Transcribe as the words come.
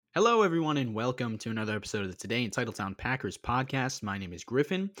Hello, everyone, and welcome to another episode of the Today in Titletown Packers podcast. My name is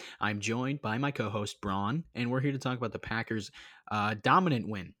Griffin. I'm joined by my co-host Braun, and we're here to talk about the Packers' dominant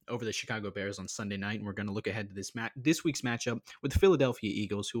win over the Chicago Bears on Sunday night. And we're going to look ahead to this week's matchup with the Philadelphia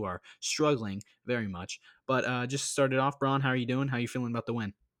Eagles, who are struggling very much. But just to start it off, Braun, how are you doing? How are you feeling about the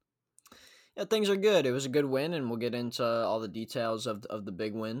win? Yeah, things are good. It was a good win, and we'll get into all the details of the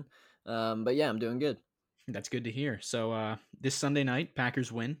big win. But yeah, I'm doing good. That's good to hear. So this Sunday night,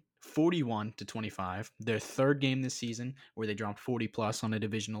 Packers win 41-25. Their third game this season where they dropped 40 plus on a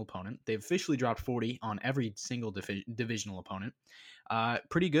divisional opponent. They've officially dropped 40 on every single divisional opponent.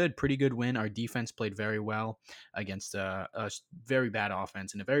 Pretty good win. Our defense played very well against a very bad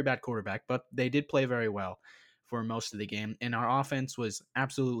offense and a very bad quarterback, but they did play very well for most of the game. And our offense was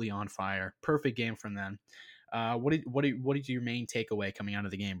absolutely on fire. Perfect game from them. What is your main takeaway coming out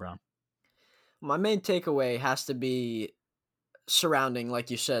of the game, Brown? My main takeaway has to be surrounding,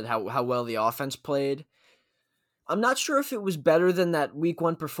 like you said, how well the offense played. I'm not sure if it was better than that Week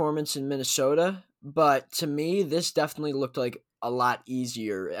 1 performance in Minnesota, but to me, this definitely looked like a lot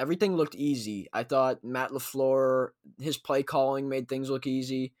easier. Everything looked easy. I thought Matt LaFleur, his play calling made things look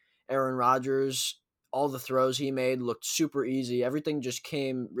easy. Aaron Rodgers, all the throws he made looked super easy. Everything just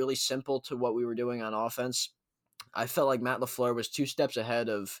came really simple to what we were doing on offense. I felt like Matt LaFleur was two steps ahead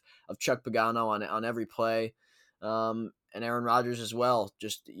of Chuck Pagano on every play, and Aaron Rodgers as well.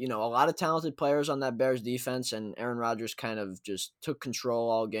 Just a lot of talented players on that Bears defense, and Aaron Rodgers kind of just took control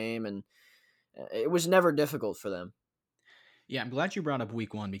all game, and it was never difficult for them. Yeah, I'm glad you brought up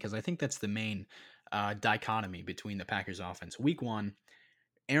week one because I think that's the main dichotomy between the Packers offense. Week one,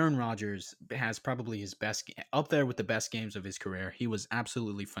 Aaron Rodgers has probably his up there with the best games of his career. He was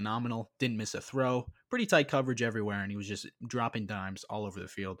absolutely phenomenal, didn't miss a throw, pretty tight coverage everywhere, and he was just dropping dimes all over the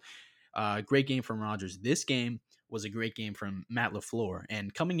field. Great game from Rodgers. This game was a great game from Matt LaFleur.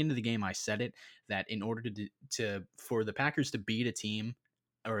 And coming into the game, I said it that in order to for the Packers to beat a team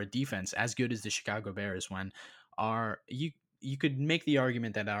or a defense as good as the Chicago Bears, when our you could make the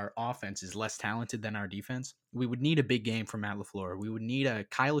argument that our offense is less talented than our defense. We would need a big game from Matt LaFleur. We would need a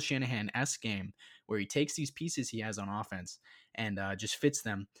Kyle Shanahan-esque game where he takes these pieces he has on offense and just fits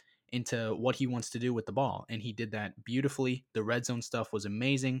them into what he wants to do with the ball. And he did that beautifully. The red zone stuff was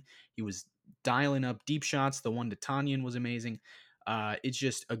amazing. He was dialing up deep shots. The one to Tanyan was amazing. It's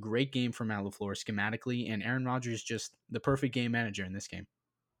just a great game for Matt LaFleur schematically, and Aaron Rodgers just the perfect game manager in this game.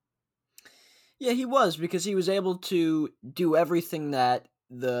 Yeah, he was because he was able to do everything that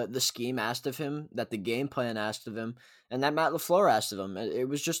the scheme asked of him, that the game plan asked of him, and that Matt LaFleur asked of him. It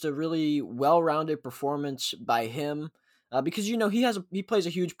was just a really well-rounded performance by him. Because he plays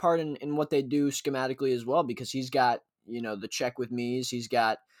a huge part in what they do schematically as well. Because he's got the check with me's, he's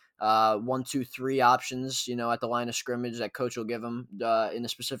got 1, 2, 3 options at the line of scrimmage that coach will give him in a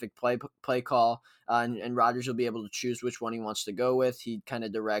specific play call, and Rodgers will be able to choose which one he wants to go with. He kind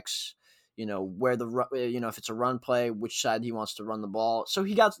of directs where if it's a run play, which side he wants to run the ball. So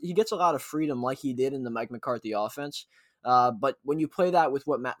he gets a lot of freedom like he did in the Mike McCarthy offense. But when you play that with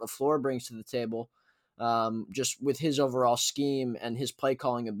what Matt LaFleur brings to the table, just with his overall scheme and his play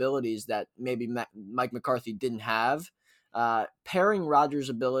calling abilities that maybe Mike McCarthy didn't have, pairing Rodgers'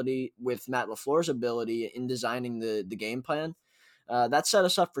 ability with Matt LaFleur's ability in designing the game plan, that set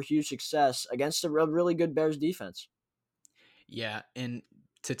us up for huge success against a really good Bears defense. Yeah, and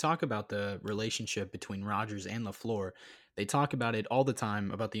to talk about the relationship between Rodgers and LaFleur, they talk about it all the time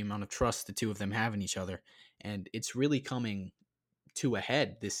about the amount of trust the two of them have in each other, and it's really coming to a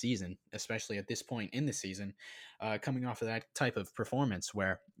head this season, especially at this point in the season, coming off of that type of performance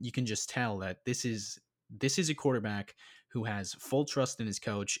where you can just tell that this is a quarterback who has full trust in his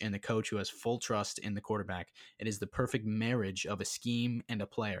coach and the coach who has full trust in the quarterback. It is the perfect marriage of a scheme and a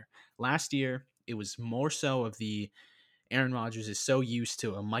player. Last year, it was more so of the Aaron Rodgers is so used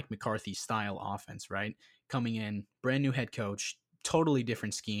to a Mike McCarthy style offense, right? Coming in, brand new head coach, totally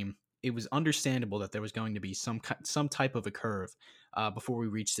different scheme. It was understandable that there was going to be some type of a curve before we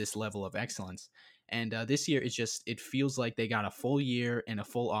reach this level of excellence. And this year, it feels like they got a full year and a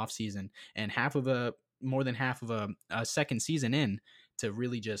full off season and more than half of a second season in to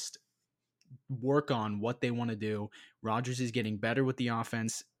really just work on what they want to do. Rodgers is getting better with the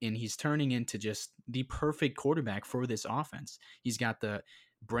offense, and he's turning into just the perfect quarterback for this offense. He's got the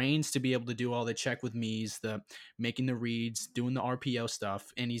brains to be able to do all the check with me's, the making the reads, doing the RPO stuff,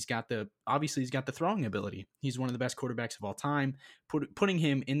 and he's got the throwing ability. He's one of the best quarterbacks of all time. Putting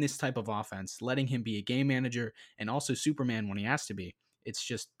him in this type of offense, letting him be a game manager and also Superman when he has to be. It's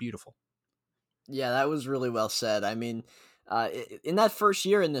just beautiful. Yeah, that was really well said. In that first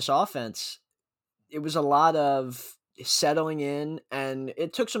year in this offense, it was a lot of settling in, and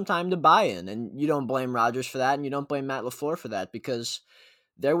it took some time to buy in. And you don't blame Rodgers for that, and you don't blame Matt LaFleur for that, because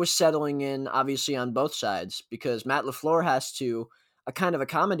there was settling in obviously on both sides, because Matt LaFleur has to kind of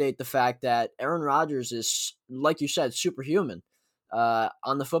accommodate the fact that Aaron Rodgers is, like you said, superhuman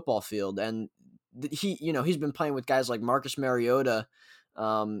on the football field. And he's been playing with guys like Marcus Mariota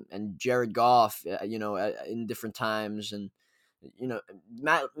and Jared Goff, in different times. And,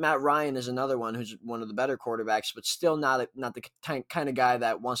 Matt Ryan is another one who's one of the better quarterbacks, but still not the kind of guy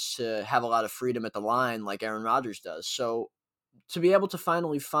that wants to have a lot of freedom at the line like Aaron Rodgers does. So to be able to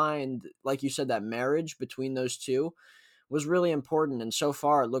finally find, like you said, that marriage between those two was really important. And so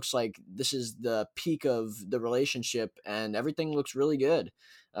far, it looks like this is the peak of the relationship, and everything looks really good.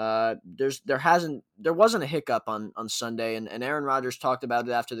 There wasn't a hiccup on Sunday, and Aaron Rodgers talked about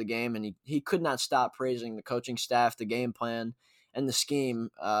it after the game, and he could not stop praising the coaching staff, the game plan, and the scheme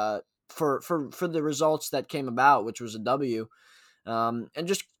for the results that came about, which was a W, and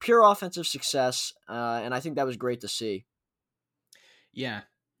just pure offensive success. And I think that was great to see. Yeah,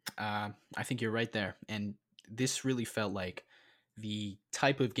 I think you're right there. And this really felt like the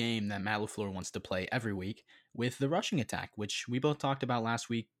type of game that Matt LaFleur wants to play every week, with the rushing attack, which we both talked about last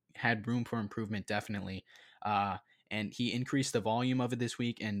week, had room for improvement, definitely. And he increased the volume of it this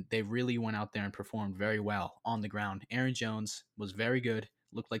week, and they really went out there and performed very well on the ground. Aaron Jones was very good.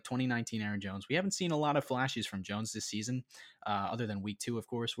 Looked like 2019 Aaron Jones. We haven't seen a lot of flashes from Jones this season, other than week 2, of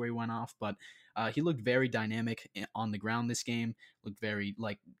course, where he went off. But he looked very dynamic on the ground this game.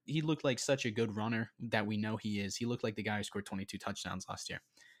 He looked like such a good runner that we know he is. He looked like the guy who scored 22 touchdowns last year.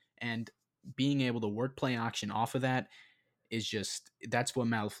 And being able to work play action off of that is that's what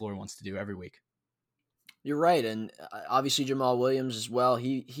Matt LaFleur wants to do every week. You're right, and obviously Jamal Williams as well.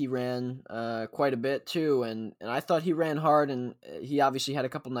 He ran quite a bit too, and I thought he ran hard, and he obviously had a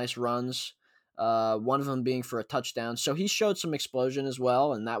couple nice runs. One of them being for a touchdown, so he showed some explosion as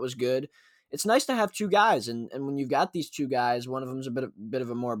well, and that was good. It's nice to have two guys, and when you've got these two guys, one of them's a bit of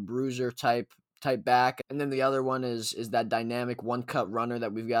a more bruiser type back, and then the other one is that dynamic one cut runner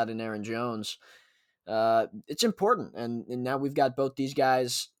that we've got in Aaron Jones. It's important, and now we've got both these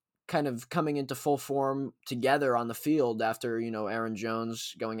guys kind of coming into full form together on the field after Aaron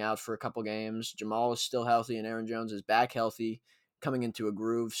Jones going out for a couple games. Jamal is still healthy, and Aaron Jones is back healthy, coming into a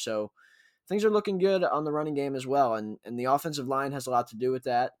groove. So things are looking good on the running game as well, and the offensive line has a lot to do with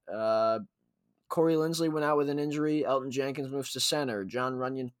that. Corey Linsley went out with an injury. Elton Jenkins moves to center. John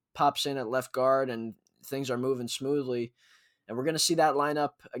Runyon pops in at left guard, and things are moving smoothly. And we're going to see that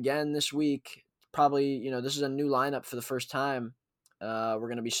lineup again this week. Probably, this is a new lineup for the first time. We're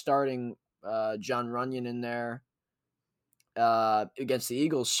going to be starting John Runyon in there against the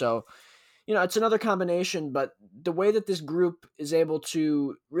Eagles. So, it's another combination, but the way that this group is able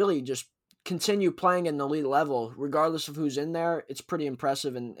to really just continue playing at an elite level, regardless of who's in there, it's pretty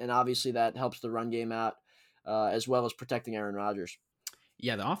impressive. And obviously that helps the run game out as well as protecting Aaron Rodgers.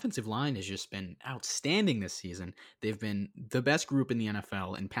 Yeah, the offensive line has just been outstanding this season. They've been the best group in the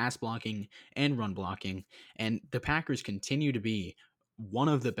NFL in pass blocking and run blocking, and the Packers continue to be one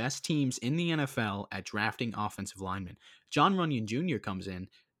of the best teams in the NFL at drafting offensive linemen. John Runyon Jr. comes in.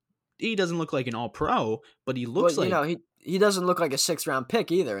 He doesn't look like an all-pro, but he looks he doesn't look like a 6th-round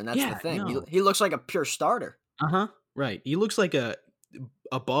pick either, and that's the thing. No. He looks like a pure starter. Right. He looks like a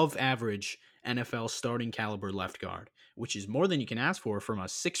above average NFL starting caliber left guard, which is more than you can ask for from a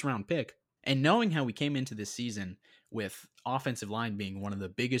 6th-round pick. And knowing how we came into this season with offensive line being one of the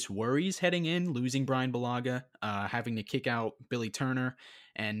biggest worries heading in, losing Brian Bulaga, having to kick out Billy Turner,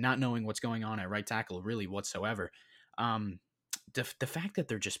 and not knowing what's going on at right tackle really whatsoever. The fact that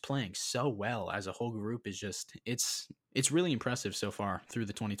they're just playing so well as a whole group is just it's really impressive so far through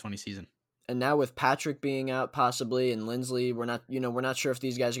the 2020 season. And now with Patrick being out possibly, and Linsley, we're not sure if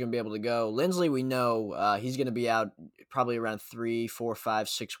these guys are going to be able to go. Linsley, we know he's going to be out probably around 3, 4, 5,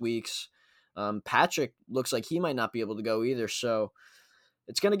 6 weeks. Patrick looks like he might not be able to go either. So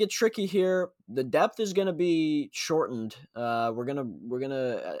it's going to get tricky here. The depth is going to be shortened. We're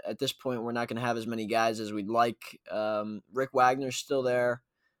gonna at this point we're not going to have as many guys as we'd like. Rick Wagner's still there.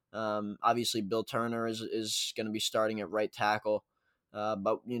 Obviously, Bill Turner is going to be starting at right tackle.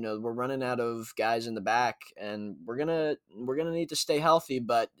 But we're running out of guys in the back, and we're gonna need to stay healthy.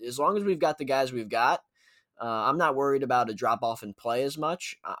 But as long as we've got the guys we've got, I'm not worried about a drop off in play as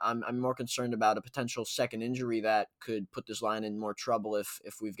much. I'm more concerned about a potential second injury that could put this line in more trouble if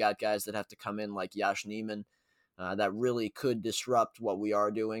we've got guys that have to come in like Yosh Nijman, that really could disrupt what we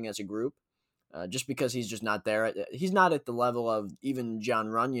are doing as a group. Just because he's just not there. He's not at the level of even John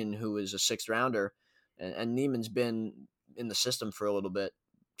Runyon, who is a 6th rounder, and Neiman's been in the system for a little bit.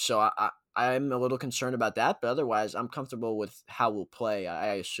 I'm a little concerned about that, but otherwise, I'm comfortable with how we'll play.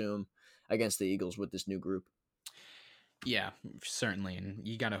 I assume against the Eagles with this new group. Yeah, certainly, and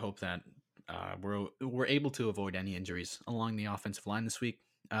you got to hope that we're able to avoid any injuries along the offensive line this week,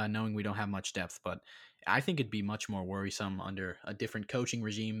 knowing we don't have much depth. But I think it'd be much more worrisome under a different coaching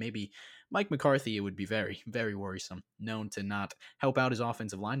regime. Maybe Mike McCarthy, it would be very, very worrisome. Known to not help out his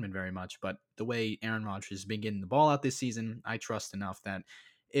offensive linemen very much, but the way Aaron Rodgers has been getting the ball out this season, I trust enough that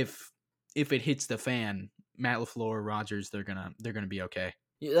if it hits the fan, Matt LaFleur, Rodgers, they're gonna be okay.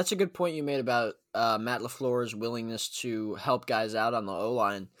 Yeah, that's a good point you made about Matt LaFleur's willingness to help guys out on the O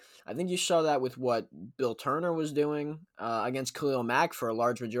line. I think you saw that with what Bill Turner was doing against Khalil Mack for a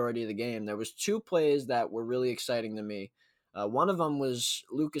large majority of the game. There was two plays that were really exciting to me. One of them was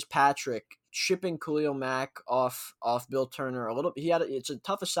Lucas Patrick shipping Khalil Mack off Bill Turner a little. It's a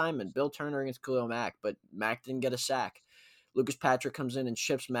tough assignment, Bill Turner against Khalil Mack, but Mack didn't get a sack. Lucas Patrick comes in and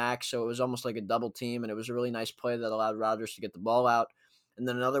ships Mack, so it was almost like a double team, and it was a really nice play that allowed Rodgers to get the ball out. And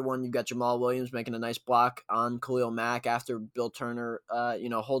then another one, you've got Jamal Williams making a nice block on Khalil Mack after Bill Turner,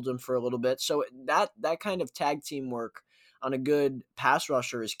 holds him for a little bit. So that kind of tag team work on a good pass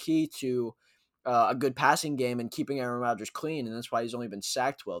rusher is key to a good passing game and keeping Aaron Rodgers clean, and that's why he's only been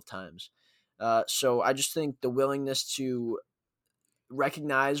sacked 12 times. So I just think the willingness to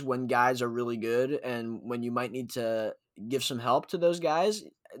recognize when guys are really good and when you might need to give some help to those guys.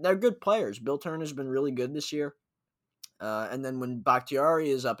 They're good players. Bill Turner's been really good this year. And then when Bakhtiari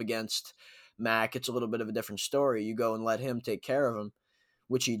is up against Mac, it's a little bit of a different story. You go and let him take care of him,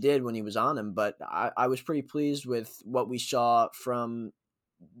 which he did when he was on him. But I was pretty pleased with what we saw from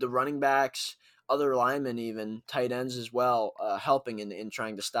the running backs, other linemen, even tight ends as well, helping in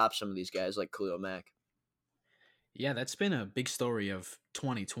trying to stop some of these guys like Khalil Mack. Yeah, that's been a big story of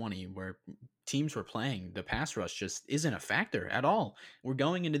 2020 where teams were playing. The pass rush just isn't a factor at all. We're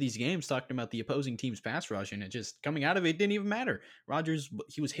going into these games talking about the opposing team's pass rush, and it just coming out of it didn't even matter. Rodgers,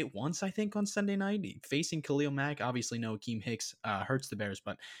 he was hit once, I think, on Sunday night facing Khalil Mack. Obviously, no Akeem Hicks hurts the Bears,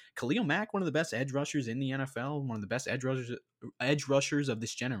 but Khalil Mack, one of the best edge rushers in the NFL, one of the best edge rushers of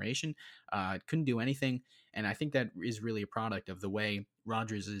this generation, couldn't do anything. And I think that is really a product of the way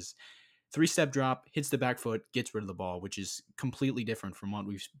Rodgers is three-step drop, hits the back foot, gets rid of the ball, which is completely different from what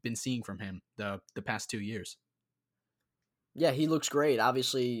we've been seeing from him the past 2 years. Yeah, he looks great.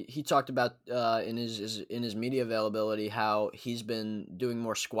 Obviously, he talked about in his media availability how he's been doing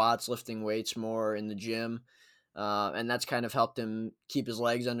more squats, lifting weights more in the gym, and that's kind of helped him keep his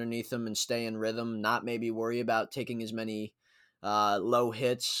legs underneath him and stay in rhythm. Not maybe worry about taking as many low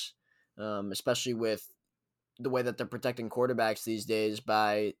hits, especially with the way that they're protecting quarterbacks these days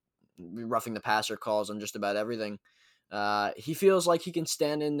by roughing the passer calls on just about everything. He feels like he can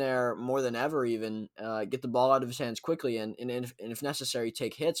stand in there more than ever, even get the ball out of his hands quickly, and if necessary,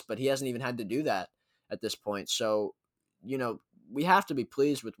 take hits. But he hasn't even had to do that at this point. So, we have to be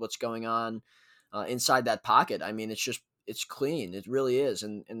pleased with what's going on inside that pocket. I mean, it's clean. It really is,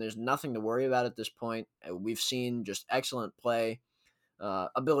 and there's nothing to worry about at this point. We've seen just excellent play,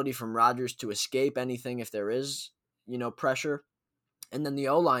 ability from Rodgers to escape anything if there is, pressure, and then the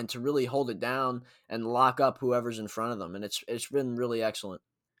O line to really hold it down and lock up whoever's in front of them, and it's been really excellent.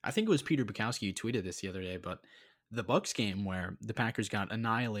 I think it was Peter Bukowski who tweeted this the other day, but the Bucks game where the Packers got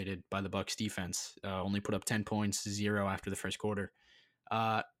annihilated by the Bucks defense, only put up 10 points, 0 after the first quarter.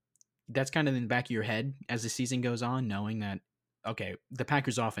 Uh, that's kind of in the back of your head as the season goes on, knowing that, okay, the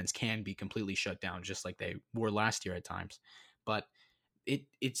Packers offense can be completely shut down just like they were last year at times. But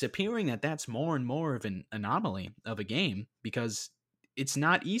it's appearing that that's more and more of an anomaly of a game because it's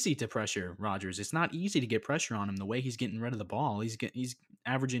not easy to pressure Rodgers. It's not easy to get pressure on him the way he's getting rid of the ball. He's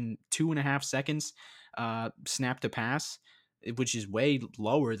averaging 2.5 seconds snap to pass, which is way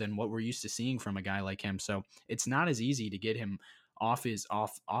lower than what we're used to seeing from a guy like him. So it's not as easy to get him off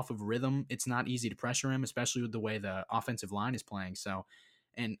of rhythm. It's not easy to pressure him, especially with the way the offensive line is playing. So,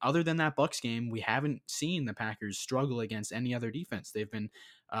 and other than that Bucks game, we haven't seen the Packers struggle against any other defense. They've been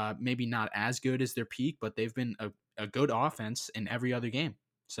maybe not as good as their peak, but they've been a good offense in every other game.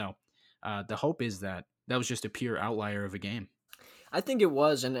 So the hope is that that was just a pure outlier of a game. I think it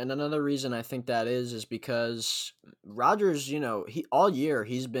was, and another reason I think that is because Rodgers, he all year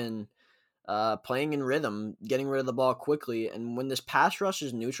he's been playing in rhythm, getting rid of the ball quickly, and when this pass rush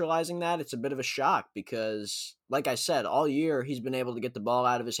is neutralizing that, it's a bit of a shock because, like I said, all year he's been able to get the ball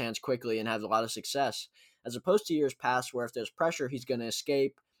out of his hands quickly and have a lot of success, as opposed to years past where if there's pressure, he's going to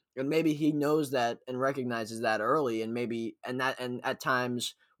escape, and maybe he knows that and recognizes that early, and at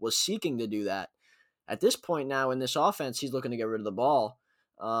times was seeking to do that. At this point now in this offense, he's looking to get rid of the ball,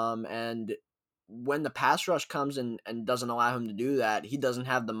 and when the pass rush comes and doesn't allow him to do that, he doesn't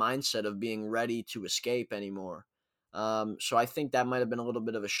have the mindset of being ready to escape anymore. So I think that might have been a little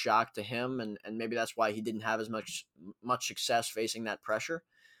bit of a shock to him, and maybe that's why he didn't have as much success facing that pressure.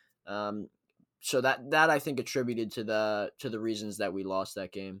 Um, so that I think attributed to the reasons that we lost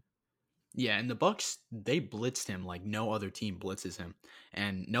that game. Yeah, and the Bucks, they blitzed him like no other team blitzes him,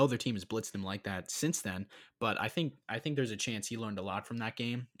 and no other team has blitzed him like that since then. But I think there's a chance he learned a lot from that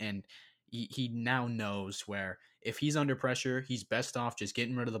game, and he now knows where if he's under pressure, he's best off just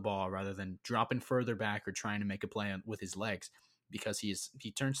getting rid of the ball rather than dropping further back or trying to make a play with his legs. Because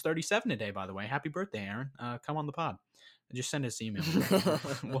he turns 37 today, by the way. Happy birthday, Aaron! Come on the pod. Just send us an email.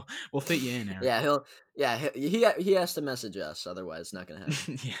 We'll fit you in, Aaron. He has to message us, otherwise it's not gonna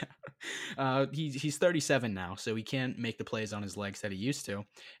happen. Yeah. He's 37 now, so he can't make the plays on his legs that he used to.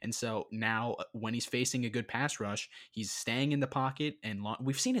 And so now, when he's facing a good pass rush, he's staying in the pocket. And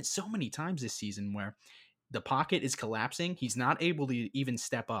we've seen it so many times this season where the pocket is collapsing. He's not able to even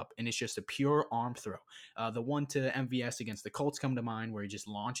step up, and it's just a pure arm throw. The one to MVS against the Colts come to mind where he just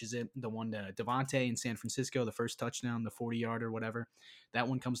launches it. The one to Devontae in San Francisco, the first touchdown, the 40-yard or whatever. That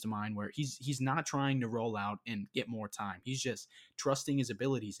one comes to mind where he's not trying to roll out and get more time. He's just trusting his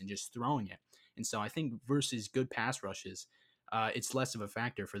abilities and just throwing it. And so I think versus good pass rushes, it's less of a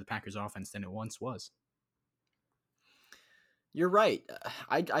factor for the Packers offense than it once was. You're right.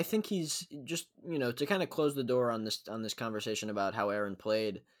 I think he's just, to kind of close the door on this conversation about how Aaron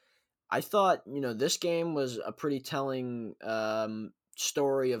played. I thought, this game was a pretty telling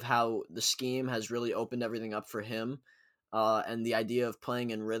story of how the scheme has really opened everything up for him, and the idea of playing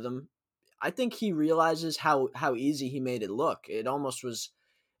in rhythm. I think he realizes how easy he made it look. It almost was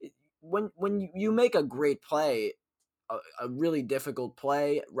when you make a great play, a really difficult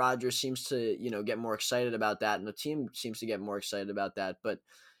play. Rodgers seems to get more excited about that, and the team seems to get more excited about that. But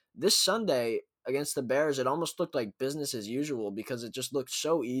this Sunday against the Bears, it almost looked like business as usual because it just looked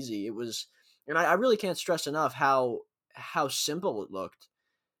so easy. It was, and I really can't stress enough how simple it looked.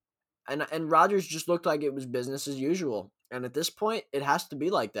 And Rodgers just looked like it was business as usual. And at this point, it has to be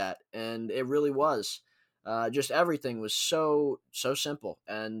like that, and it really was. Just everything was so simple.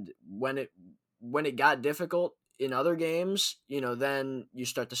 And when it got difficult in other games, then you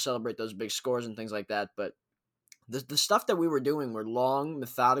start to celebrate those big scores and things like that. But the stuff that we were doing were long,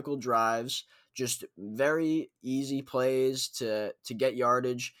 methodical drives, just very easy plays to get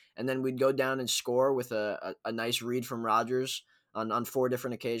yardage, and then we'd go down and score with a nice read from Rodgers on four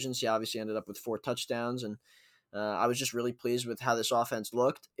different occasions. He obviously ended up with 4 touchdowns, and I was just really pleased with how this offense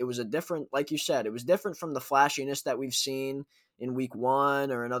looked. It was a different, like you said, it was different from the flashiness that we've seen in week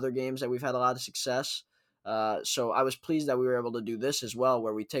 1 or in other games that we've had a lot of success. So I was pleased that we were able to do this as well,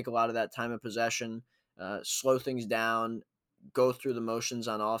 where we take a lot of that time of possession, slow things down, go through the motions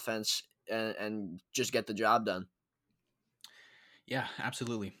on offense, and just get the job done. Yeah,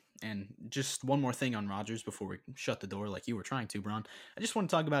 absolutely. And just one more thing on Rodgers before we shut the door, like you were trying to, Bron. I just want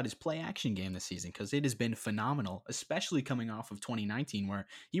to talk about his play action game this season because it has been phenomenal, especially coming off of 2019, where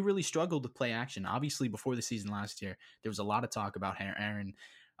he really struggled with play action. Obviously, before the season last year, there was a lot of talk about Aaron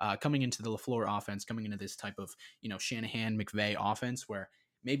coming into the LaFleur offense, coming into this type of Shanahan McVay offense where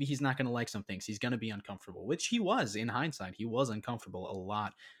maybe he's not going to like some things. He's going to be uncomfortable, which he was in hindsight. He was uncomfortable a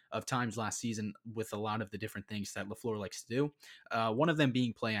lot of times last season with a lot of the different things that LaFleur likes to do. One of them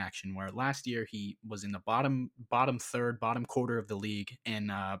being play action, where last year he was in the bottom third, bottom quarter of the league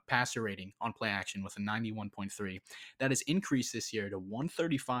in passer rating on play action with a 91.3. That has increased this year to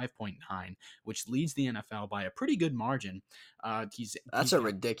 135.9, which leads the NFL by a pretty good margin. That's a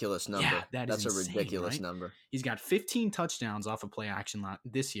ridiculous number. Yeah, that's insane, a ridiculous right? number. He's got 15 touchdowns off of play action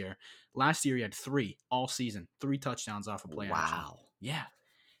this year. Last year he had 3 all season, 3 touchdowns off of play action. Wow. Yeah.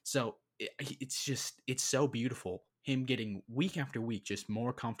 So it's so beautiful. Him getting week after week just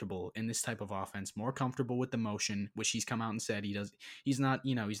more comfortable in this type of offense, more comfortable with the motion, which he's come out and said he's not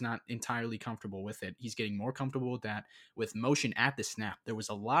entirely comfortable with it. He's getting more comfortable with that, with motion at the snap. There was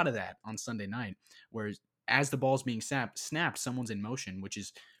a lot of that on Sunday night, where as the ball's being snapped, someone's in motion, which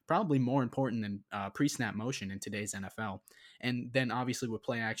is probably more important than pre-snap motion in today's NFL. And then obviously with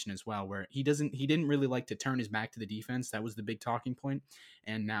play action as well, where he didn't really like to turn his back to the defense. That was the big talking point,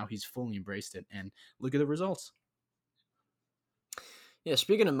 and now he's fully embraced it. And look at the results. Yeah,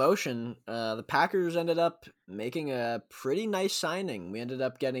 speaking of motion, the Packers ended up making a pretty nice signing. We ended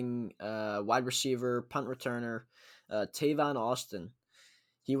up getting wide receiver, punt returner, Tavon Austin.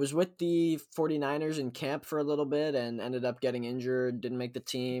 He was with the 49ers in camp for a little bit and ended up getting injured, didn't make the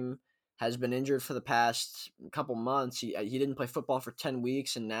team, has been injured for the past couple months. He didn't play football for 10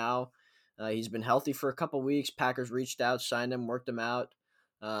 weeks, and now he's been healthy for a couple weeks. Packers reached out, signed him, worked him out.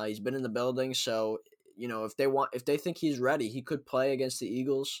 He's been in the building, so if they think he's ready, he could play against the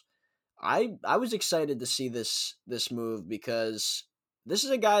Eagles. I was excited to see this move because this is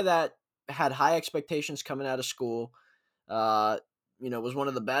a guy that had high expectations coming out of school. Uh, was one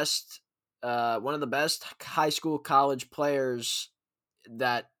of the best high school college players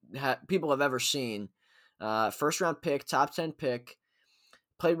that people have ever seen. First round pick, top 10 pick.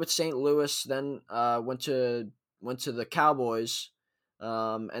 Played with St. Louis, then went to the Cowboys,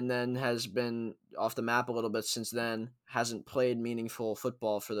 and then has been off the map a little bit since then. Hasn't played meaningful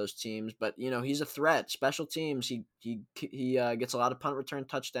football for those teams, but he's a threat. Special teams, he gets a lot of punt return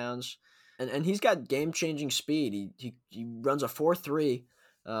touchdowns, and he's got game changing speed. He runs a 4.3,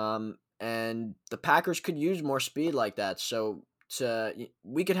 and the Packers could use more speed like that. So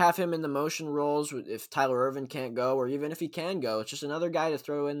we could have him in the motion roles if Tyler Irvin can't go, or even if he can go. It's just another guy to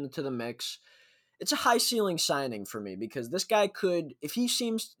throw into the mix. It's a high ceiling signing for me because this guy could, if he's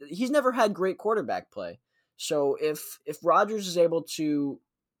never had great quarterback play. So if Rodgers is able to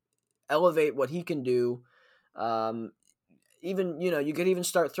elevate what he can do, um, even you could even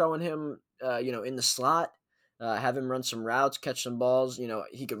start throwing him, in the slot, have him run some routes, catch some balls.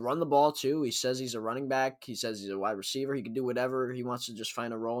 He could run the ball too. He says he's a running back. He says he's a wide receiver. He can do whatever he wants to just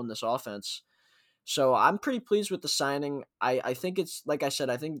find a role in this offense. So I'm pretty pleased with the signing. I think it's like I said.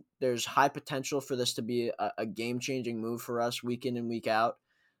 I think there's high potential for this to be a game changing move for us week in and week out.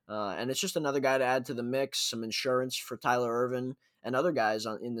 And it's just another guy to add to the mix, some insurance for Tyler Irvin and other guys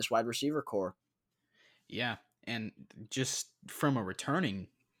in this wide receiver core. Yeah, and just from a returning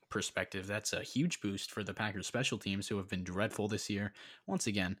perspective, that's a huge boost for the Packers special teams who have been dreadful this year once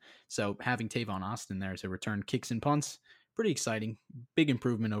again. So having Tavon Austin there to return kicks and punts, pretty exciting. Big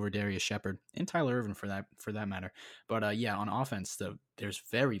improvement over Darius Shepard and Tyler Irvin for that matter. But yeah, on offense, there's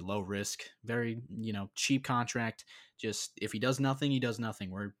very low risk, very cheap contract. Just if he does nothing, he does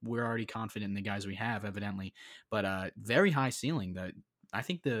nothing. We're already confident in the guys we have, evidently, but very high ceiling. I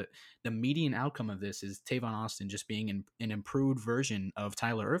think the median outcome of this is Tavon Austin just being an improved version of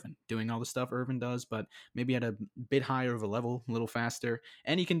Tyler Irvin, doing all the stuff Irvin does, but maybe at a bit higher of a level, a little faster.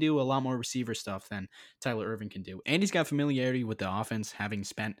 And he can do a lot more receiver stuff than Tyler Irvin can do. And he's got familiarity with the offense, having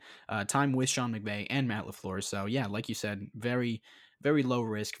spent time with Sean McVay and Matt LaFleur. So yeah, like you said, very, very low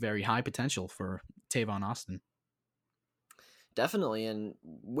risk, very high potential for Tavon Austin. Definitely, and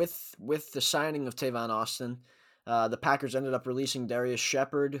with the signing of Tavon Austin, the Packers ended up releasing Darius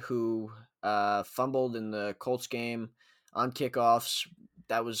Shepard, who fumbled in the Colts game on kickoffs.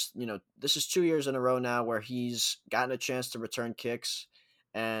 That was, this is 2 years in a row now where he's gotten a chance to return kicks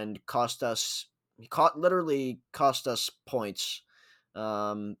and literally cost us points.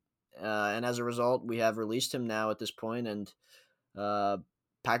 Um, and as a result, we have released him now at this point, and uh,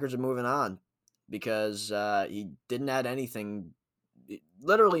 Packers are moving on because he didn't add anything,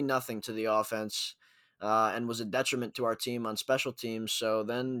 literally nothing to the offense, and was a detriment to our team on special teams. So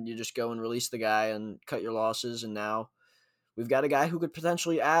then you just go and release the guy and cut your losses, and now we've got a guy who could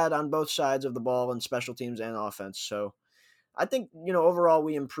potentially add on both sides of the ball in special teams and offense. So I think overall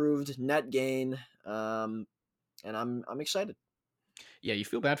we improved, net gain, and I'm excited. Yeah, you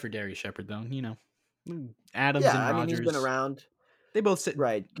feel bad for Darius Shepard though. Adams Yeah, and I mean he's been Rogers, around, they both sit.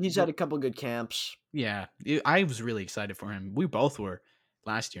 right? He's had a couple good camps. Yeah, I was really excited for him. We both were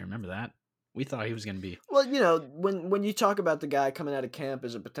last year. Remember that? We thought he was going to be. Well, when you talk about the guy coming out of camp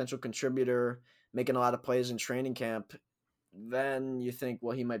as a potential contributor, making a lot of plays in training camp, then you think,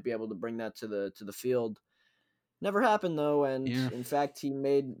 well, he might be able to bring that to the field. Never happened though, and Yeah, in fact, he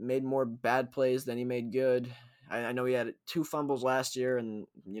made more bad plays than he made good. I know he had 2 fumbles last year, and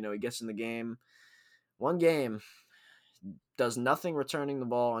he gets in the game, one game, does nothing returning the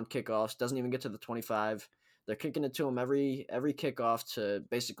ball on kickoffs, doesn't even get to the 25. They're kicking it to him every kickoff to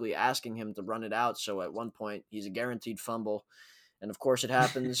basically asking him to run it out. So at one point, he's a guaranteed fumble, and of course, it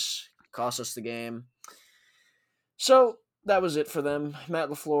happens. Costs us the game. So that was it for them. Matt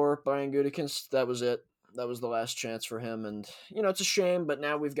LaFleur, Brian Gutekunst. That was it. That was the last chance for him, and it's a shame. But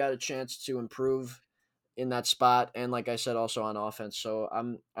now we've got a chance to improve in that spot, and like I said, also on offense. So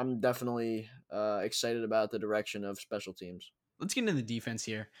I'm definitely excited about the direction of special teams. let's get into the defense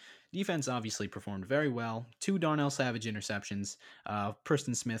here. Defense obviously performed very well. 2 Darnell Savage interceptions,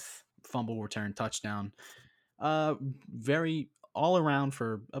 Preston Smith fumble return touchdown. Very all around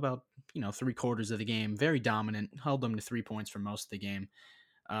for about 3/4 of the game. Very dominant. Held them to 3 points for most of the game.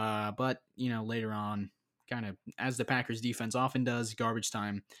 But later on, kind of as the Packers defense often does, garbage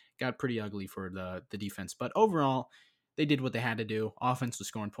time got pretty ugly for the defense. But overall, they did what they had to do. Offense was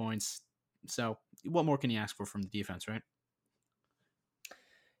scoring points. So what more can you ask for from the defense, right?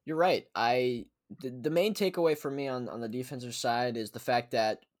 You're right. the main takeaway for me on the defensive side is the fact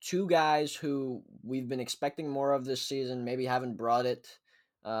that two guys who we've been expecting more of this season maybe haven't brought it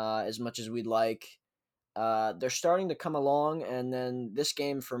as much as we'd like. They're starting to come along, and then this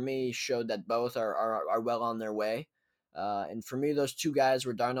game for me showed that both are well on their way. And for me, those two guys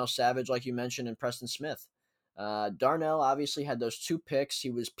were Darnell Savage, like you mentioned, and Preston Smith. Darnell obviously had those two picks. He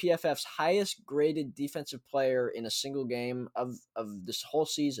was PFF's highest graded defensive player in a single game of this whole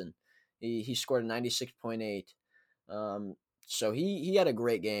season. He scored a 96.8. Um, so he had a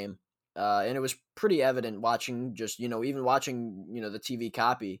great game. And it was pretty evident watching even watching, the TV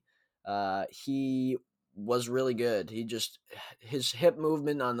copy. He was really good. His hip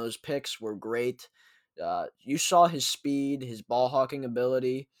movement on those picks were great. You saw his speed, his ball hawking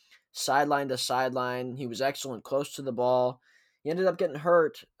ability, sideline to sideline. He was excellent close to the ball. He ended up getting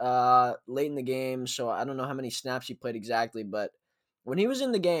hurt late in the game, so I don't know how many snaps he played exactly, but when he was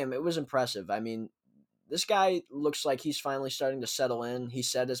in the game, it was impressive. I mean, this guy looks like he's finally starting to settle in. He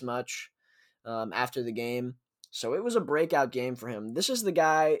said as much after the game. So it was a breakout game for him. This is the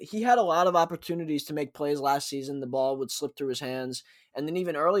guy, he had a lot of opportunities to make plays last season. The ball would slip through his hands. And then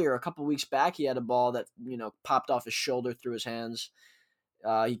even earlier, a couple weeks back, he had a ball that, popped off his shoulder through his hands.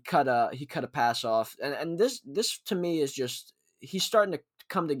 He cut a pass off. And this to me is just, he's starting to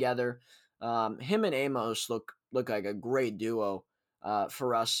come together. Him and Amos look like a great duo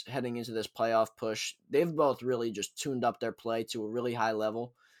for us heading into this playoff push. They've both really just tuned up their play to a really high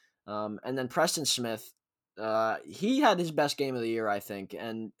level. And then Preston Smith, he had his best game of the year, I think,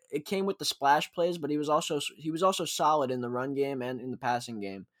 and it came with the splash plays, but he was also solid in the run game and in the passing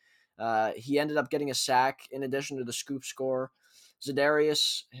game. He ended up getting a sack in addition to the scoop score.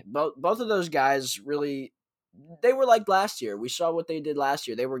 Zadarius, both of those guys really, they were like last year. We saw what they did last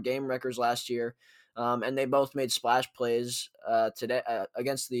year. They were game wreckers last year, and they both made splash plays today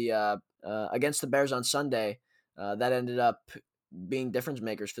against the Bears on Sunday. That ended up being difference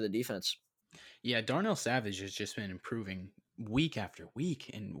makers for the defense. Yeah, Darnell Savage has just been improving week after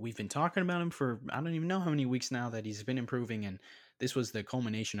week, and we've been talking about him for I don't even know how many weeks now that he's been improving, and this was the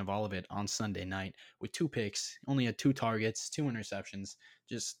culmination of all of it on Sunday night with two picks, only had two targets, two interceptions,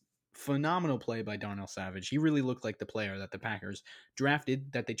 just phenomenal play by Darnell Savage. He really looked like the player that the Packers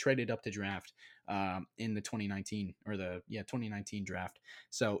drafted, that they traded up to draft in the 2019 or the 2019 draft.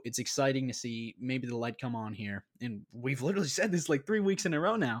 So it's exciting to see maybe the light come on here, and we've literally said this like 3 weeks in a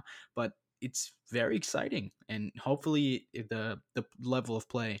row now, but it's very exciting, and hopefully the level of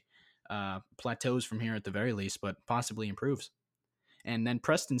play plateaus from here at the very least, but possibly improves. And then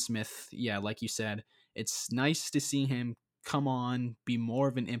Preston Smith, yeah, like you said, it's nice to see him come on, be more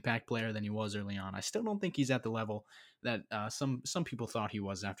of an impact player than he was early on. I still don't think he's at the level that some people thought he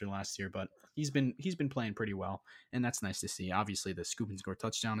was after last year, but he's been playing pretty well, and that's nice to see. Obviously, the scoop and score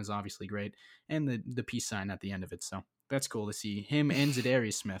touchdown is obviously great, and the peace sign at the end of it. So that's cool to see him and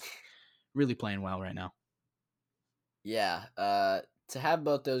Zadarius Smith really playing well right now. Yeah, to have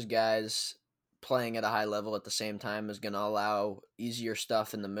both those guys playing at a high level at the same time is going to allow easier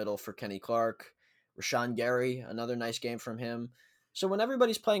stuff in the middle for Kenny Clark. Rashawn Gary, another nice game from him. So when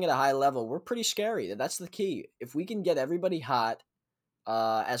everybody's playing at a high level, we're pretty scary. That's the key. If we can get everybody hot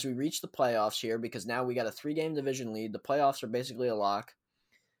as we reach the playoffs here, because now we got a 3-game division lead. The playoffs are basically a lock,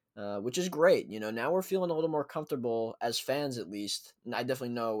 which is great. Now we're feeling a little more comfortable as fans, at least. And I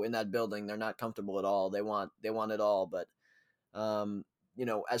definitely know in that building they're not comfortable at all. They want it all, but um,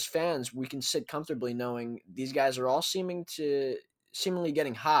 as fans, we can sit comfortably knowing these guys are all seemingly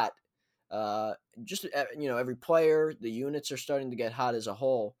getting hot. Just every player, the units are starting to get hot as a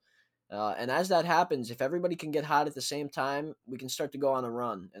whole. And as that happens, if everybody can get hot at the same time, we can start to go on a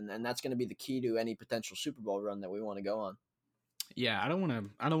run, and that's going to be the key to any potential Super Bowl run that we want to go on. Yeah, I don't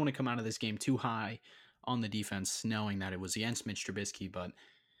want to come out of this game too high on the defense, knowing that it was against Mitch Trubisky, but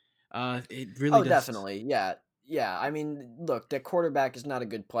it really Oh, does. definitely. Yeah. Yeah. I mean, look, the quarterback is not a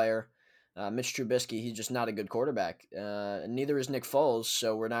good player. Mitch Trubisky, he's just not a good quarterback. And neither is Nick Foles.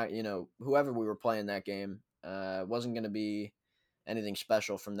 So we're not, whoever we were playing that game wasn't going to be anything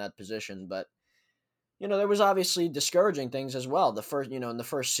special from that position. But, there was obviously discouraging things as well. In the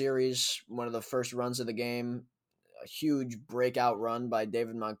first series, one of the first runs of the game, a huge breakout run by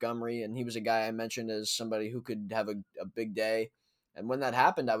David Montgomery, and he was a guy I mentioned as somebody who could have a big day. And when that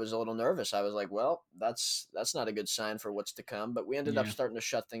happened, I was a little nervous. I was like, "Well, that's not a good sign for what's to come." But we ended up Yeah. starting to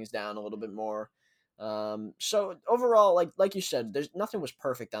shut things down a little bit more. So overall, like you said, there's nothing was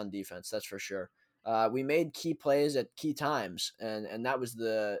perfect on defense. That's for sure. We made key plays at key times, and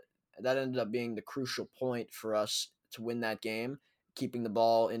that ended up being the crucial point for us to win that game, keeping the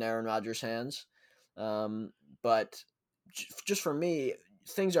ball in Aaron Rodgers' hands. Um, but just for me,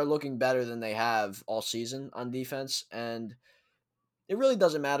 things are looking better than they have all season on defense, and it really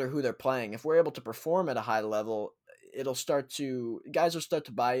doesn't matter who they're playing. If we're able to perform at a high level, guys will start to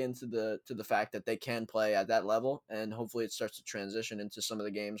buy into the fact that they can play at that level, and hopefully it starts to transition into some of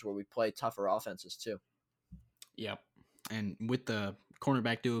the games where we play tougher offenses too. Yep. And with the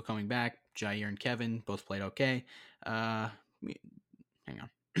cornerback duo coming back, Jair and Kevin both played okay. Hang on.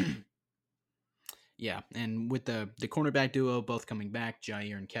 Yeah, and with the cornerback duo both coming back,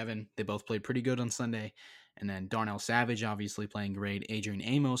 Jair and Kevin, they both played pretty good on Sunday. And then Darnell Savage obviously playing great. Adrian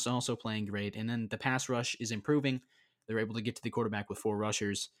Amos also playing great. And then the pass rush is improving. They're able to get to the quarterback with 4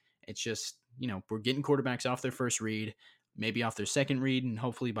 rushers. It's just, we're getting quarterbacks off their first read, maybe off their second read, and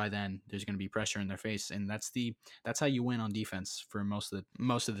hopefully by then there's going to be pressure in their face. And that's how you win on defense for most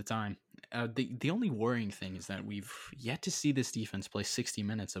of the time. The only worrying thing is that we've yet to see this defense play 60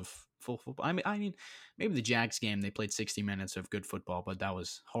 minutes of full football. I mean, maybe the Jags game they played 60 minutes of good football, but that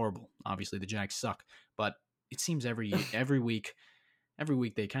was horrible. Obviously, the Jags suck, but it seems every week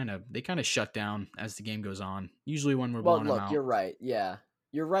they kind of shut down as the game goes on. Usually when we're Well, blowing them look, out. you're right. Yeah,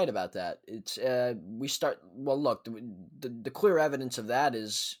 you're right about that. It's we start. Well, look, the clear evidence of that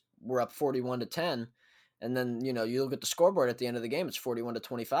is we're up 41-10, and then you look at the scoreboard at the end of the game. It's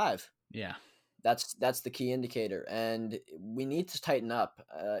 41-25. Yeah. That's the key indicator, and we need to tighten up.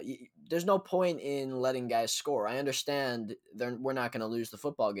 There's no point in letting guys score. I understand we're not going to lose the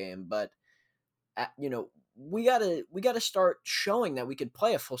football game, but we gotta start showing that we could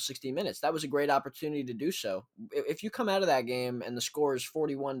play a full 60 minutes. That was a great opportunity to do so. If you come out of that game and the score is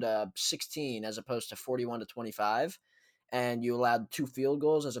 41-16 as opposed to 41-25, and you allowed 2 field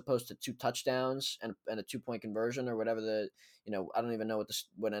goals as opposed to 2 touchdowns and a 2-point conversion or whatever I don't even know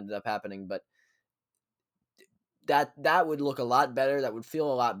what ended up happening, but that would look a lot better. That would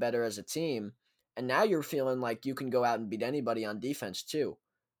feel a lot better as a team. And now you're feeling like you can go out and beat anybody on defense too,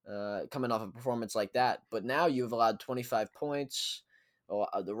 coming off a performance like that. But now you've allowed 25 points.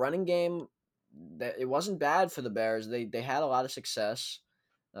 The running game, it wasn't bad for the Bears. They had a lot of success.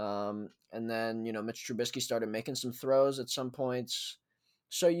 And then Mitch Trubisky started making some throws at some points.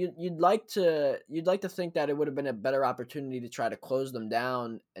 So you'd like to think that it would have been a better opportunity to try to close them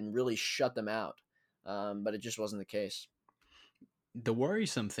down and really shut them out. But it just wasn't the case. The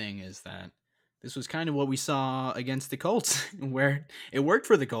worrisome thing is that this was kind of what we saw against the Colts, where it worked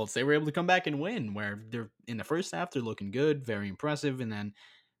for the Colts. They were able to come back and win, where they're in the first half, they're looking good, very impressive, and then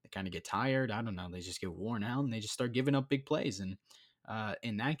they kind of get tired. I don't know. They just get worn out and they just start giving up big plays. And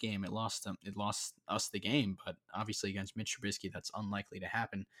in that game, it lost us the game. But obviously against Mitch Trubisky, that's unlikely to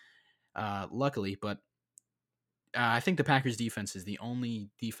happen. Luckily, but I think the Packers defense is the only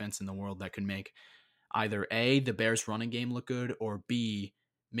defense in the world that could make either A, the Bears running game look good, or B,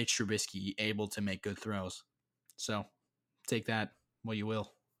 Mitch Trubisky able to make good throws. So take that what you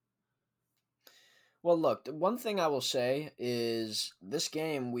will. Well, look, the one thing I will say is this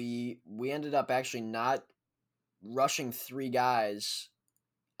game we ended up actually not rushing 3 guys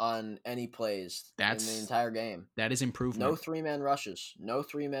on any plays in the entire game. That is improvement. No 3-man rushes. No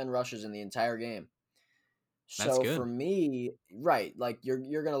 3-man rushes in the entire game. That's So good. for me, right, like you're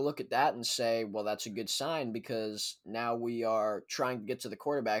going to look at that and say, well, that's a good sign because now we are trying to get to the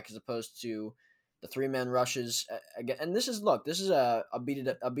quarterback as opposed to the 3-man rushes again. And this is a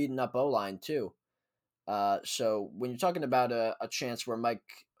beaten up O-line too. So when you're talking about a chance where Mike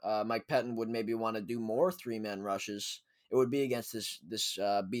Pettin would maybe want to do more 3-man rushes, it would be against this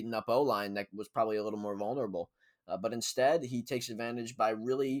beaten up O-line that was probably a little more vulnerable. But instead, he takes advantage by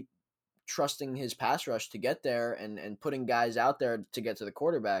really trusting his pass rush to get there and putting guys out there to get to the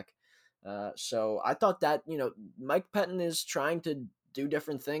quarterback. So I thought that, Mike Pettin is trying to do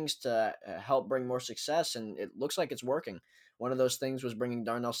different things to help bring more success, and it looks like it's working. One of those things was bringing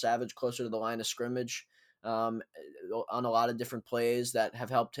Darnell Savage closer to the line of scrimmage on a lot of different plays that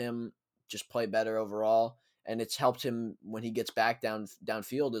have helped him just play better overall. And it's helped him when he gets back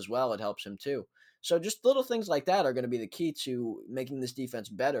downfield as well. It helps him too. So just little things like that are going to be the key to making this defense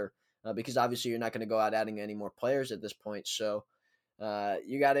better. Because obviously you're not going to go out adding any more players at this point. So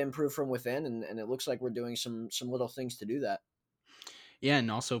you got to improve from within, and it looks like we're doing some little things to do that. Yeah, and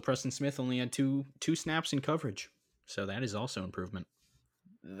also Preston Smith only had two snaps in coverage, so that is also improvement.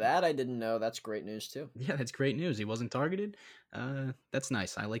 That I didn't know. That's great news too. Yeah, that's great news. He wasn't targeted. That's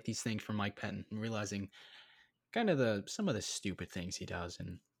nice. I like these things from Mike Pettin, and realizing kind of some of the stupid things he does,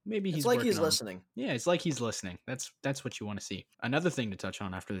 and maybe he's listening. Yeah, it's like he's listening. That's what you want to see. Another thing to touch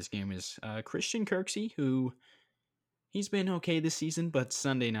on after this game is Christian Kirksey, who he's been okay this season, but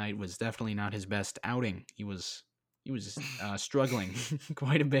Sunday night was definitely not his best outing. He was he was struggling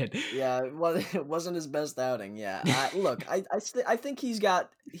quite a bit. Yeah, well, it wasn't his best outing. Yeah, look, I think he's got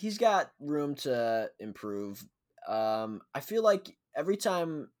room to improve. I feel like every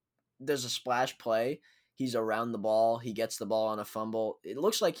time there's a splash play, he's around the ball. He gets the ball on a fumble. It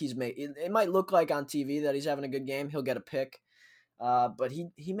looks like he's made. It might look like on TV that he's having a good game. He'll get a pick, but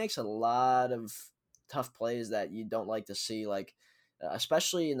he makes a lot of tough plays that you don't like to see. Like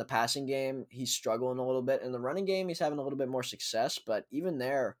especially in the passing game, he's struggling a little bit. In the running game, he's having a little bit more success, but even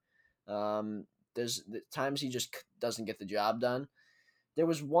there, there's times he just doesn't get the job done. There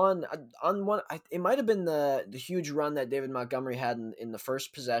was one on one. It might have been the huge run that David Montgomery had in the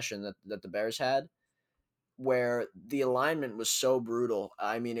first possession that the Bears had, where the alignment was so brutal.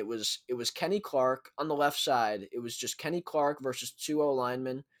 I mean, it was Kenny Clark on the left side. It was just Kenny Clark versus two O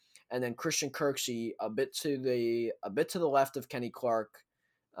linemen, and then Christian Kirksey a bit to the left of Kenny Clark,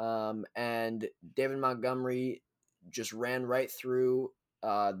 and David Montgomery just ran right through.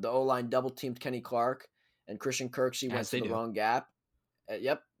 The O line double teamed Kenny Clark, and Christian Kirksey went As to they the do. wrong gap.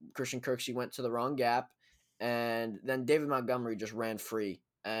 Yep, Christian Kirksey went to the wrong gap, and then David Montgomery just ran free,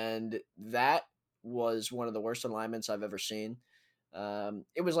 and that was one of the worst alignments I've ever seen.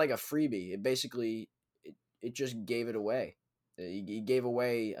 It was like a freebie. It basically it just gave it away. He gave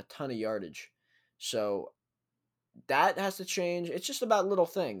away a ton of yardage, so that has to change. It's just about little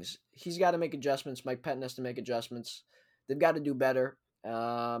things. He's got to make adjustments. Mike Pettin has to make adjustments. They've got to do better,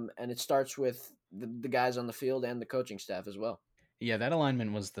 and it starts with the guys on the field and the coaching staff as well. Yeah, that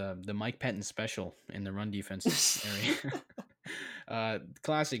alignment was the Mike Pettin special in the run defense area.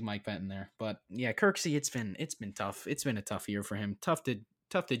 Classic Mike Pettin there. But yeah, Kirksey, it's been tough. It's been a tough year for him. Tough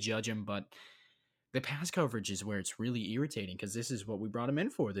to judge him, but the pass coverage is where it's really irritating because this is what we brought him in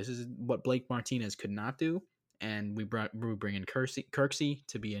for. This is what Blake Martinez could not do, and we bring in Kirksey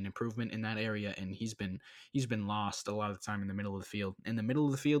to be an improvement in that area, and he's been lost a lot of the time in the middle of the field. And the middle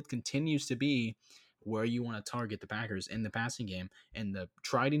of the field continues to be where you want to target the Packers in the passing game, and the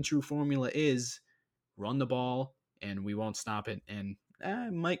tried and true formula is run the ball, and we won't stop it. And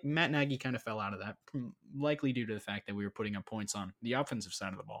Matt Nagy kind of fell out of that, likely due to the fact that we were putting up points on the offensive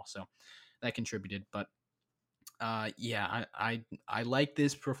side of the ball. So that contributed. But yeah, I like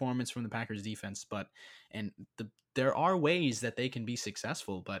this performance from the Packers defense, but there are ways that they can be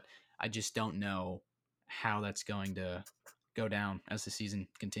successful, but I just don't know how that's going to go down as the season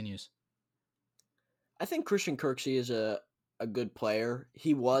continues. I think Christian Kirksey is a good player.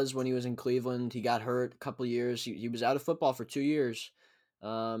 He was when he was in Cleveland. He got hurt a couple of years. He was out of football for 2 years.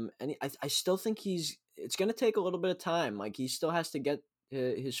 I still think it's going to take a little bit of time. Like he still has to get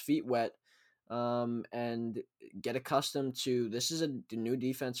his feet wet, and get accustomed to this is a new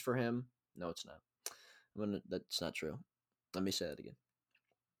defense for him. No, it's not. That's not true. Let me say that again.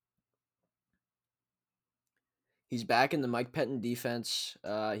 He's back in the Mike Pettin defense.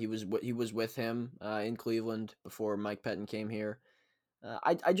 He was with him in Cleveland before Mike Pettin came here.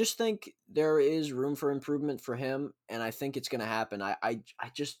 I just think there is room for improvement for him, and I think it's going to happen. I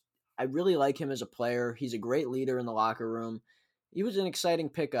really like him as a player. He's a great leader in the locker room. He was an exciting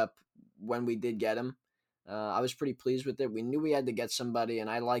pickup when we did get him. I was pretty pleased with it. We knew we had to get somebody, and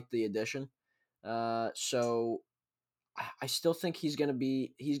I liked the addition. So I still think he's gonna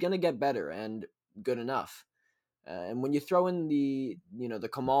get better and good enough. And when you throw in the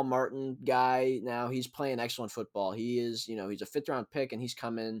Kamal Martin guy, now he's playing excellent football. He is, he's a fifth round pick, and he's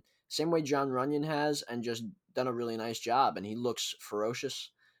come in same way John Runyon has, and just done a really nice job. And he looks ferocious.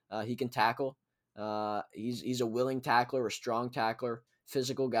 He can tackle. He's a willing tackler, a strong tackler,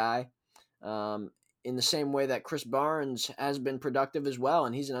 physical guy. In the same way that Chris Barnes has been productive as well,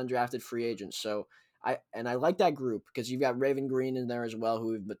 and he's an undrafted free agent. So I like that group because you've got Raven Green in there as well,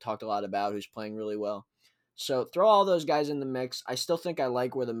 who we've talked a lot about, who's playing really well. So throw all those guys in the mix. I still think I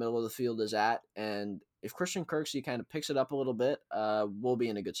like where the middle of the field is at, and if Christian Kirksey kind of picks it up a little bit, we'll be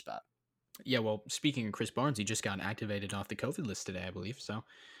in a good spot. Yeah, well, speaking of Chris Barnes, he just got activated off the COVID list today, I believe. So,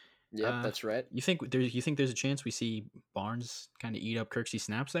 Yep, uh, that's right. you think there's a chance we see Barnes kind of eat up Kirksey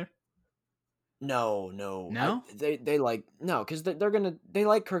snaps there? No, no, No. they like no because they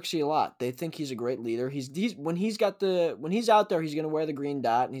like Kirksey a lot. They think he's a great leader. He's when he's out there, he's gonna wear the green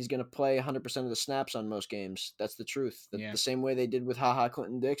dot, and he's gonna play 100% of the snaps on most games. That's the truth. The Yeah, same way they did with Ha Ha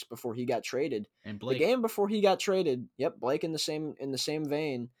Clinton Dix before he got traded. and The Blake. game before he got traded, yep, Blake in the same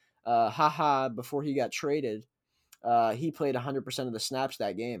vein. Ha Ha before he got traded, he played 100% of the snaps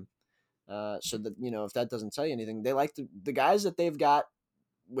that game. So that if that doesn't tell you anything, they like the guys that they've got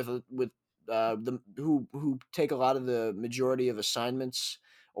with the who take a lot of the majority of assignments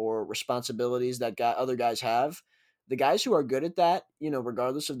or responsibilities that other guys have. the guys who are good at that,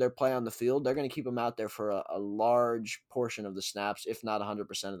 regardless of their play on the field, they're going to keep them out there for a large portion of the snaps, if not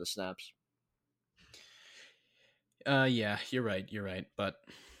 100% of the snaps. Yeah, you're right. You're right. But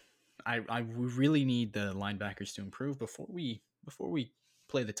I really need the linebackers to improve before we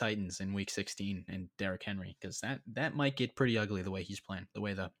play the Titans in Week 16 and Derrick Henry, because that might get pretty ugly the way he's playing, the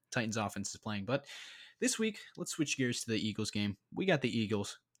way the Titans offense is playing. But this week, let's switch gears to the Eagles game. We got the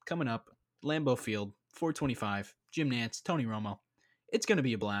Eagles coming up, Lambeau Field, 425, Jim Nantz, Tony Romo. It's going to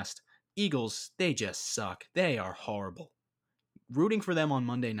be a blast. Eagles, they just suck. They are horrible. Rooting for them on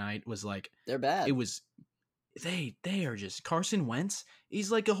Monday night was like, They're it bad. was they are just Carson Wentz.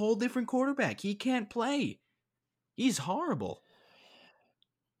 He's like a whole different quarterback. He can't play. He's horrible.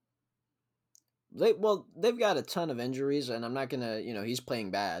 They've got a ton of injuries, and I'm not gonna, he's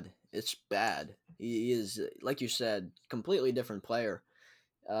playing bad. It's bad. He is, like you said, completely different player.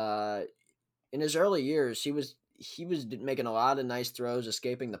 Uh, in his early years, he was making a lot of nice throws,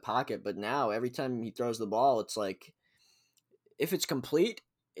 escaping the pocket, but now every time he throws the ball, it's like if it's complete,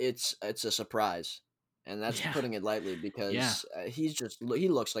 it's a surprise, and that's Yeah, putting it lightly yeah. because he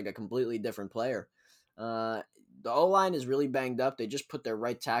looks like a completely different player. Uh, the O line is really banged up. They just put their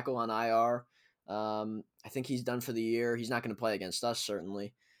right tackle on IR. I think he's done for the year. He's not going to play against us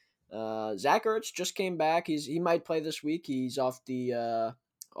certainly. Zach Ertz just came back. He might play this week. He's off the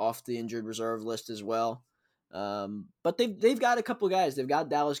injured reserve list as well. But they've got a couple guys. They've got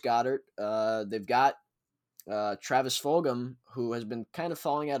Dallas Goddard. They've got Travis Fulgham, who has been kind of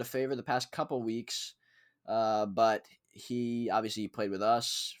falling out of favor the past couple weeks. But he obviously played with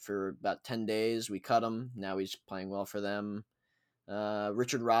us for about 10 days. We cut him. Now he's playing well for them.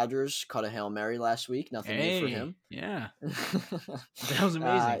 Richard Rodgers caught a Hail Mary last week. Nothing new for Hey, him. yeah. That was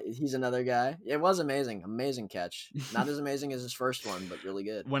amazing. He's another guy. It was amazing. Amazing catch. Not as amazing as his first one, but really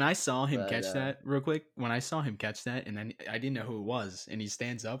good. When I saw him But catch that, real quick, when I saw him catch that, and then I didn't know who it was, and he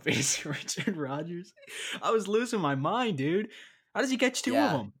stands up, it's Richard Rodgers. I was losing my mind, dude. How does he catch two of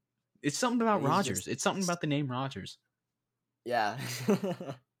yeah, them? It's something about he's just Rodgers. It's something about the name Rodgers. yeah.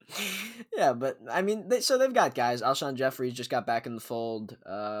 Yeah, but I mean, so they've got guys. Alshon Jeffries just got back in the fold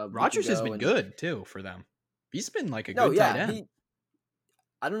a week Rodgers has ago, been and good too for them. He's been like a no, good tight yeah, end.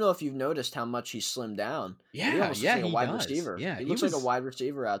 I don't know if you've noticed how much he's slimmed down, but he Yeah, almost looks yeah, like a he wide does. receiver. Yeah, He he looks like a was. wide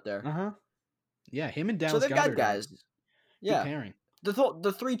receiver out there. Uh huh. Yeah, him and So Dallas they've got Goddard are guys. good Yeah, pairing.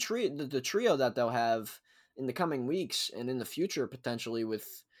 the trio that they'll have in the coming weeks and in the future potentially with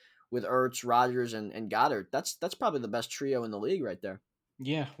Ertz, Rodgers, and Goddard. That's probably the best trio in the league right there.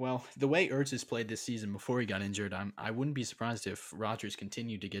 Yeah, well, the way Ertz has played this season before he got injured, I wouldn't be surprised if Rodgers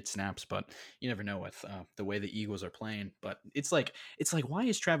continued to get snaps, but you never know with the way the Eagles are playing. But it's like why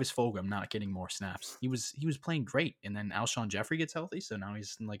is Travis Fulgham not getting more snaps? He was playing great, and then Alshon Jeffrey gets healthy, so now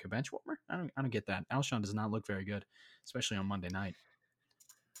he's like a bench warmer. I don't get that. Alshon does not look very good, especially on Monday night.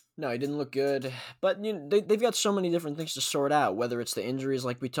 No, he didn't look good, but they've got so many different things to sort out. Whether it's the injuries,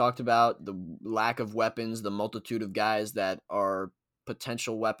 like we talked about, the lack of weapons, the multitude of guys that are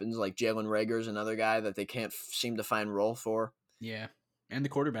potential weapons, like Jalen Rager's another guy that they can't seem to find role for. Yeah, and the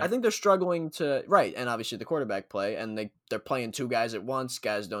I quarterback. think they're struggling to right, and obviously the quarterback play, and they're playing two guys at once.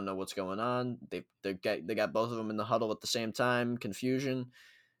 Guys don't know what's going on. They got both of them in the huddle at the same time. Confusion.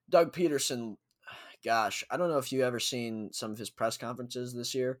 Doug Peterson, gosh, I don't know if you ever seen some of his press conferences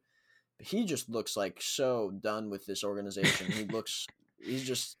this year. But he just looks like so done with this organization. He's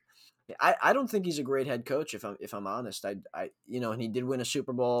just I don't think he's a great head coach if I'm honest. And he did win a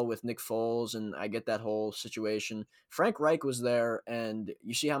Super Bowl with Nick Foles, and I get that whole situation. Frank Reich was there, and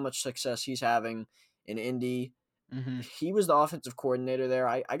you see how much success he's having in Indy. Hmm. He was the offensive coordinator there.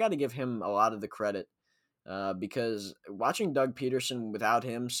 I got to give him a lot of the credit because watching Doug Peterson without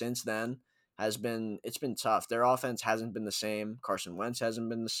him since then it's been tough. Their offense hasn't been the same. Carson Wentz hasn't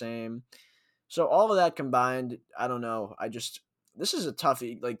been the same. So all of that combined, I don't know. This is a tough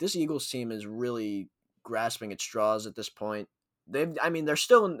like this Eagles team is really grasping at straws at this point. They're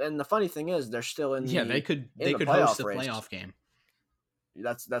still and the funny thing is they're still in Yeah, they the could in they the could host playoff a race. playoff game.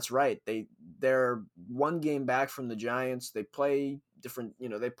 That's right. They're one game back from the Giants. They play different,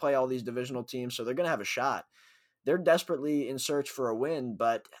 they play all these divisional teams, so they're going to have a shot. They're desperately in search for a win,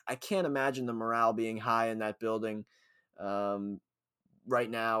 but I can't imagine the morale being high in that building um, right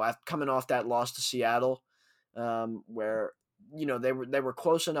now. Coming off that loss to Seattle, where they were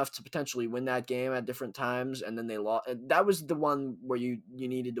close enough to potentially win that game at different times, and then they lost. That was the one where you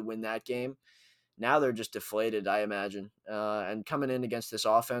needed to win that game. Now they're just deflated, I imagine. And coming in against this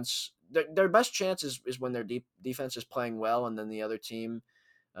offense, their best chance is when their defense is playing well, and then the other team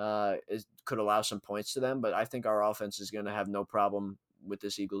could allow some points to them. But I think our offense is going to have no problem with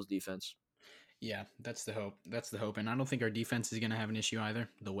this Eagles defense. Yeah, that's the hope. That's the hope. And I don't think our defense is going to have an issue either.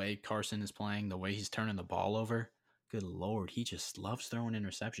 The way Carson is playing, the way he's turning the ball over. Good Lord, he just loves throwing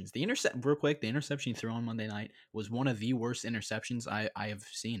interceptions. Real quick, the interception he threw on Monday night was one of the worst interceptions I have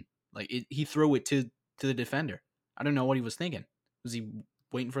seen. He threw it to the defender. I don't know what he was thinking. Was he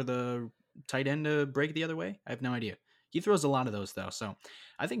waiting for the tight end to break the other way? I have no idea. He throws a lot of those though, so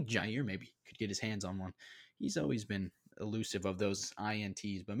I think Jair maybe could get his hands on one. He's always been elusive of those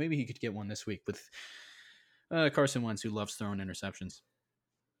ints, but maybe he could get one this week with Carson Wentz, who loves throwing interceptions.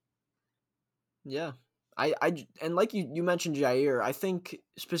 Yeah. And like you mentioned Jair, I think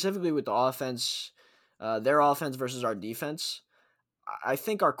specifically with the offense, their offense versus our defense, I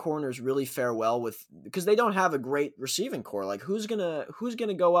think our corners really fare well with because they don't have a great receiving core. Like who's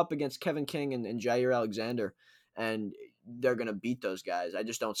gonna go up against Kevin King and Jair Alexander, and they're gonna beat those guys. I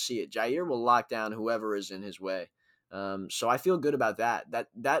just don't see it. Jair will lock down whoever is in his way. So I feel good about that.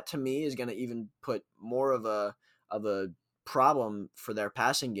 That to me is gonna even put more of a problem for their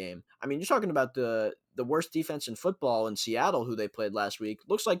passing game. I mean, you're talking about the worst defense in football in Seattle, who they played last week.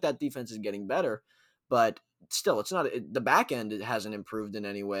 Looks like that defense is getting better, but still, it's not the back end. It hasn't improved in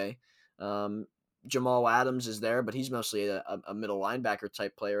any way. Jamal Adams is there, but he's mostly a middle linebacker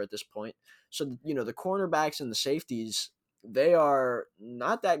type player at this point. So the cornerbacks and the safeties, they are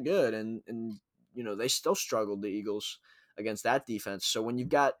not that good, and they still struggled, the Eagles, against that defense. So when you've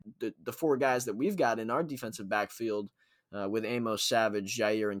got the four guys that we've got in our defensive backfield with Amos, Savage,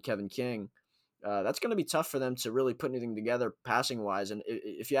 Jair, and Kevin King, that's going to be tough for them to really put anything together passing wise. And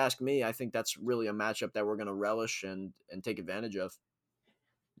if you ask me, I think that's really a matchup that we're going to relish and take advantage of.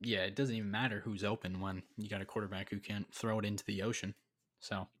 Yeah, it doesn't even matter who's open when you got a quarterback who can't throw it into the ocean.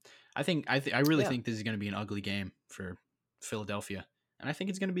 So I really Yeah, think this is going to be an ugly game for Philadelphia, and I think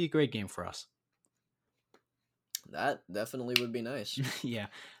it's going to be a great game for us. that definitely would be nice. Yeah,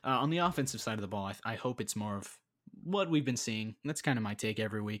 on the offensive side of the ball, I hope it's more of what we've been seeing. That's kind of my take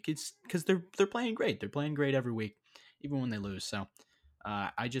every week. It's because they're playing great. They're playing great every week, even when they lose. So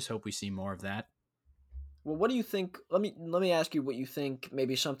I just hope we see more of that. Well, what do you think? Let me ask you what you think.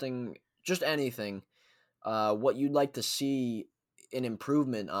 Maybe something, just anything. What you'd like to see an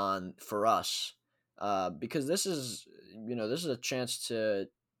improvement on for us, because this is a chance to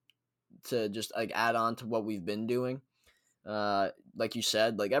just like add on to what we've been doing. Like you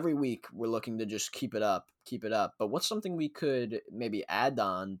said, like every week we're looking to just keep it up, keep it up. But what's something we could maybe add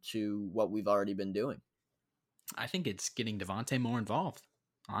on to what we've already been doing? I think it's getting Devontae more involved,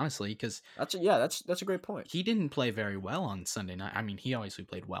 honestly, because That's a great point. he didn't play very well on Sunday night. I mean, he obviously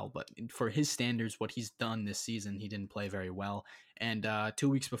played well, but for his standards, what he's done this season, he didn't play very well. And 2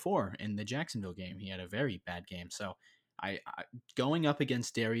 weeks before in the Jacksonville game, he had a very bad game. So I going up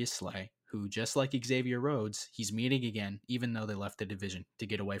against Darius Slay, who just like Xavier Rhodes, he's meeting again, even though they left the division to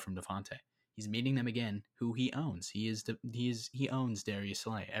get away from Devontae. He's meeting them again, who he owns. He owns Darius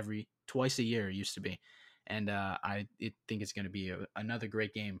Slay every twice a year. It used to be, and think it's going to be another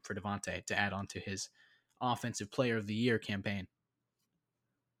great game for Devontae to add on to his Offensive Player of the Year campaign.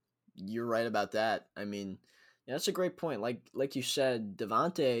 You're right about that. I mean, yeah, that's a great point. Like you said,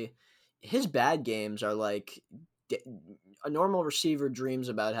 Devontae, his bad games are like a normal receiver dreams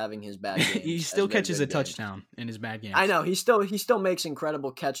about having his bad He games still as their catches a good games. touchdown in his bad I games. know he still makes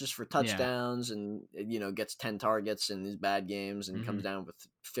incredible catches for Yeah. touchdowns and gets 10 targets in his bad games and Hmm. comes down with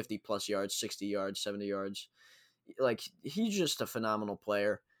 50 plus yards, 60 yards, 70 yards. Like he's just a phenomenal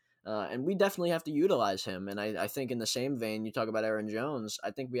player. And we definitely have to utilize him. And I think in the same vein, you talk about Aaron Jones,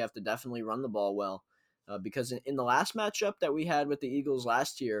 I think we have to definitely run the ball well. Because in the last matchup that we had with the Eagles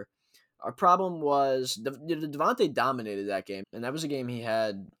last year, our problem was Devontae dominated that game, and that was a game he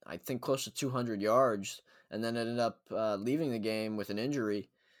had, I think, close to 200 yards, and then ended up leaving the game with an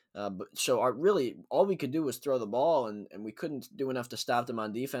injury. But so really all we could do was throw the ball, and we couldn't do enough to stop them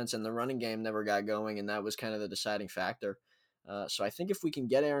on defense, and the running game never got going, and that was kind of the deciding factor. So I think if we can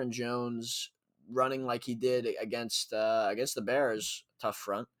get Aaron Jones running like he did against the Bears, tough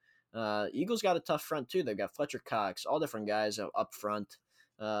front. Eagles got a tough front too. They've got Fletcher Cox, all different guys up front.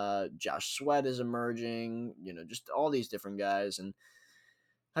 Josh Sweat is emerging, just all these different guys. And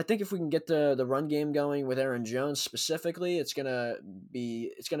I think if we can get the run game going with Aaron Jones specifically, it's gonna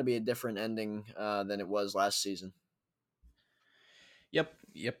be a different ending than it was last season. Yep.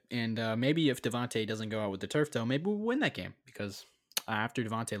 And maybe if Devontae doesn't go out with the turf toe, maybe we'll win that game because after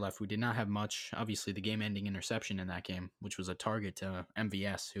Devontae left, we did not have much. Obviously, the game-ending interception in that game, which was a target to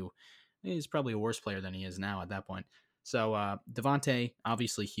MVS, who is probably a worse player than he is now at that point. So Devontae,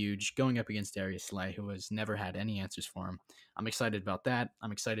 obviously huge, going up against Darius Slay, who has never had any answers for him. I'm excited about that.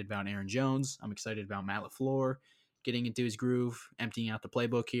 I'm excited about Aaron Jones. I'm excited about Matt LaFleur getting into his groove, emptying out the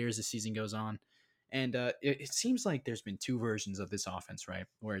playbook here as the season goes on. And it seems like there's been two versions of this offense, right?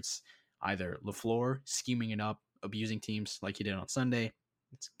 Where it's either LaFleur scheming it up, abusing teams like he did on Sunday.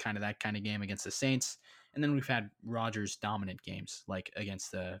 It's kind of that kind of game against the Saints. And then we've had Rodgers dominant games, like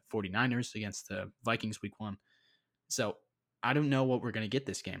against the 49ers, against the Vikings week 1. So I don't know what we're going to get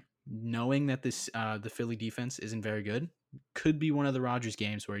this game. Knowing that the Philly defense isn't very good, could be one of the Rodgers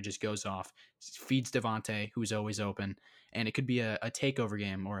games where he just goes off, feeds Devontae, who's always open, and it could be a takeover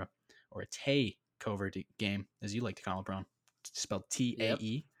game or a takeover game, as you like to call it, Brown, spelled Yep.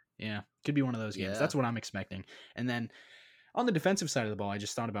 Tae. Yeah, could be one of those games. Yeah. That's what I'm expecting. And then on the defensive side of the ball, I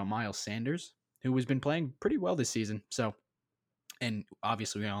just thought about Miles Sanders, who has been playing pretty well this season. So, and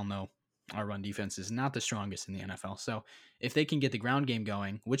obviously we all know our run defense is not the strongest in the NFL. So if they can get the ground game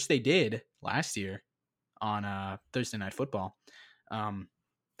going, which they did last year on Thursday Night Football,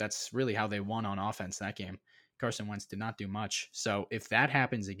 that's really how they won on offense that game. Carson Wentz did not do much. So if that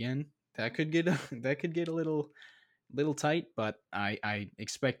happens again, that could get a little tight. But I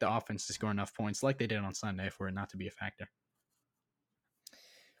expect the offense to score enough points like they did on Sunday for it not to be a factor.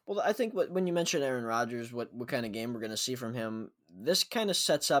 Well, I think when you mentioned Aaron Rodgers, what kind of game we're going to see from him, this kind of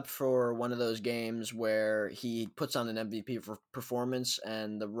sets up for one of those games where he puts on an MVP for performance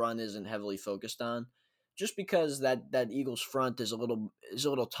and the run isn't heavily focused on, just because that Eagles front is a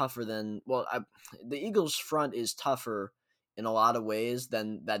little tougher than the Eagles front is tougher in a lot of ways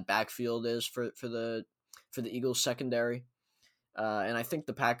than that backfield is for the Eagles secondary. And I think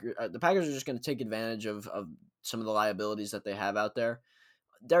the Packers are just going to take advantage of some of the liabilities that they have out there.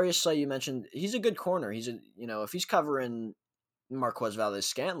 Darius Slay, you mentioned, he's a good corner. If he's covering Marquez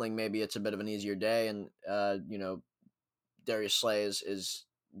Valdes-Scantling, maybe it's a bit of an easier day, and Darius Slay is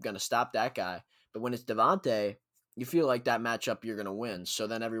going to stop that guy. But when it's Devontae, you feel like that matchup you're going to win. So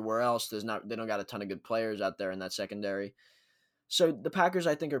then everywhere else, they don't got a ton of good players out there in that secondary. So the Packers,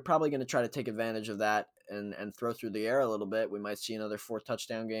 I think, are probably going to try to take advantage of that and throw through the air a little bit. We might see another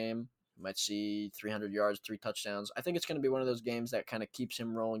 4-touchdown game. Might see 300 yards, 3 touchdowns. I think it's going to be one of those games that kind of keeps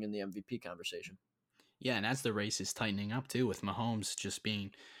him rolling in the MVP conversation. Yeah, and as the race is tightening up too, with Mahomes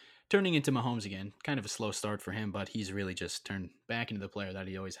turning into Mahomes again, kind of a slow start for him, but he's really just turned back into the player that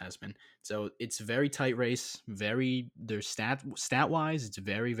he always has been. So it's a very tight race. Their stat wise, it's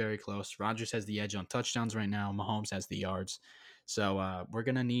very, very close. Rodgers has the edge on touchdowns right now. Mahomes has the yards. So we're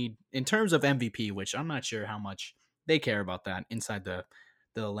gonna need, in terms of MVP, which I'm not sure how much they care about that inside the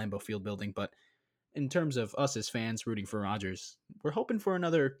Lambeau Field building, but in terms of us as fans rooting for Rodgers, we're hoping for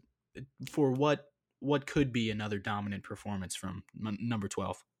what could be another dominant performance from number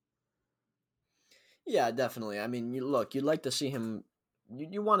 12. Yeah, definitely. I mean, you'd like to see him.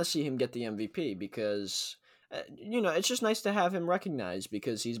 You want to see him get the MVP because it's just nice to have him recognized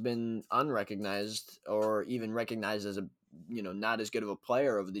because he's been unrecognized or even recognized as a not as good of a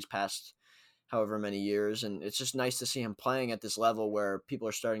player over these past however many years, and it's just nice to see him playing at this level where people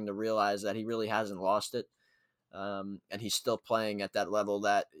are starting to realize that he really hasn't lost it, and he's still playing at that level.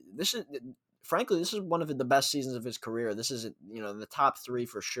 Frankly, this is one of the best seasons of his career. This is in the top 3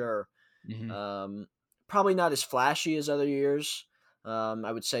 for sure. Mm-hmm. Probably not as flashy as other years. I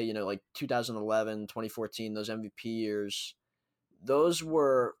would say like 2011, 2014, those MVP years, those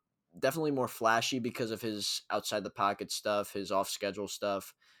were definitely more flashy because of his outside the pocket stuff, his off schedule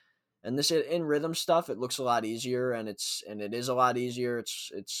stuff. And this in rhythm stuff, it looks a lot easier, and it is a lot easier.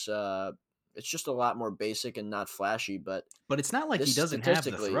 It's just a lot more basic and not flashy. But it's not like he this doesn't have the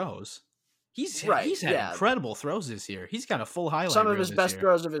statistically, throws. He's right? had Yeah, incredible throws this year. He's got a full highlight some of reel his this best year.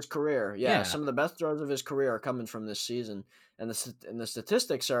 throws of his career. Yeah, Yeah, some of the best throws of his career are coming from this season, and the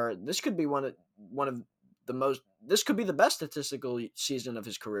statistics are. This could be one of the most. This could be the best statistical season of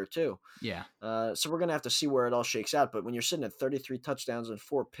his career too. yeah. So we're gonna have to see where it all shakes out. But when you're sitting at 33 touchdowns and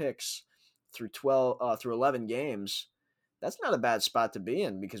 4 picks through 11 games, that's not a bad spot to be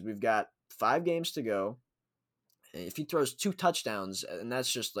in because we've got 5 games to go. If he throws 2 touchdowns, and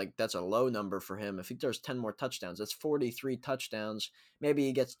that's a low number for him. If he throws 10 more touchdowns, that's 43 touchdowns. Maybe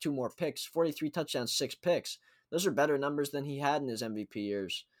he gets 2 more picks. 43 touchdowns, 6 picks. Those are better numbers than he had in his MVP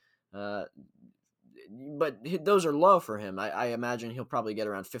years. But those are low for him. I imagine he'll probably get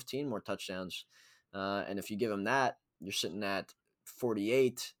around 15 more touchdowns. And if you give him that, you're sitting at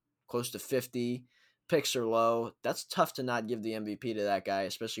 48, close to 50. Picks are low. That's tough to not give the MVP to that guy,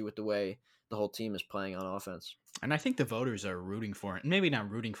 especially with the way the whole team is playing on offense. And I think the voters are rooting for him. Maybe not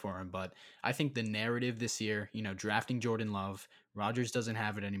rooting for him, but I think the narrative this year, drafting Jordan Love, Rodgers doesn't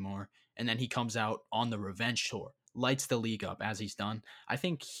have it anymore, and then he comes out on the revenge tour, lights the league up as he's done. I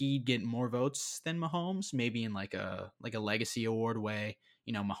think he'd get more votes than Mahomes, maybe in like a legacy award way.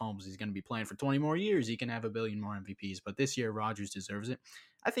 Mahomes is going to be playing for 20 more years. He can have a billion more MVPs, but this year Rodgers deserves it.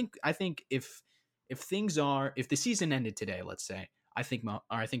 I think if if the season ended today, let's say, I think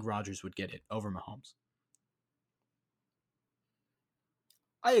Rodgers would get it over Mahomes.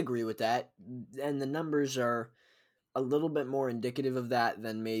 I agree with that, and the numbers are a little bit more indicative of that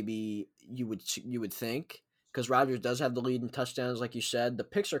than maybe you would think. Because Rodgers does have the lead in touchdowns, like you said. The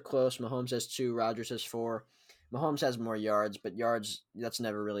picks are close. Mahomes has 2, Rodgers has 4. Mahomes has more yards, but yards that's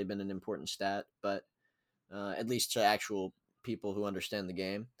never really been an important stat, but at least to actual people who understand the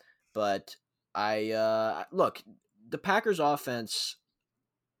game. But I look, the Packers offense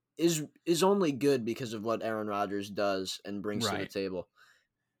is only good because of what Aaron Rodgers does and brings to the Right. table.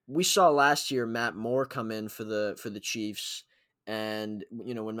 We saw last year Matt Moore come in for the Chiefs, and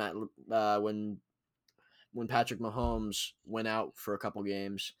when when Patrick Mahomes went out for a couple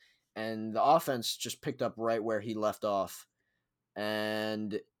games, and the offense just picked up right where he left off,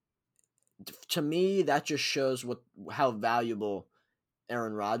 and to me that just shows how valuable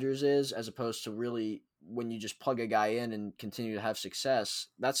Aaron Rodgers is, as opposed to really when you just plug a guy in and continue to have success.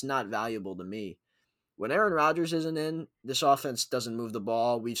 That's not valuable to me. When Aaron Rodgers isn't in, this offense doesn't move the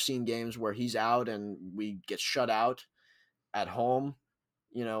ball. We've seen games where he's out and we get shut out at home.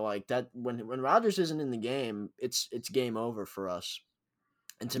 Like that when Rodgers isn't in the game, it's game over for us.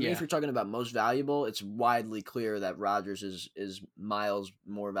 And to me, if Yeah. you're talking about most valuable, it's widely clear that Rodgers is miles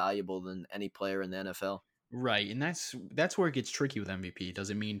more valuable than any player in the NFL. Right. And that's where it gets tricky with MVP. Does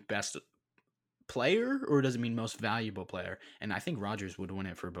it mean best player or does it mean most valuable player? And I think Rodgers would win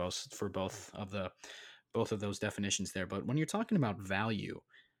it for both of those definitions there. But when you're talking about value,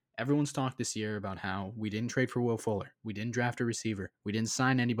 everyone's talked this year about how we didn't trade for Will Fuller, we didn't draft a receiver, we didn't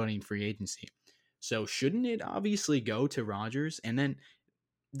sign anybody in free agency. So shouldn't it obviously go to Rodgers? And then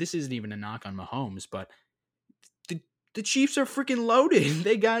this isn't even a knock on Mahomes, but the Chiefs are freaking loaded.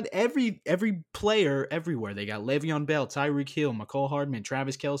 They got every player everywhere. They got Le'Veon Bell, Tyreek Hill, McCall Hardman,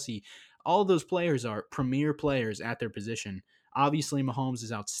 Travis Kelsey. All of those players are premier players at their position. Obviously, Mahomes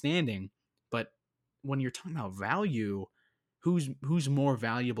is outstanding, but when you're talking about value, who's more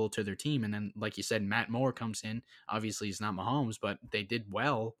valuable to their team? And then, like you said, Matt Moore comes in. Obviously, he's not Mahomes, but they did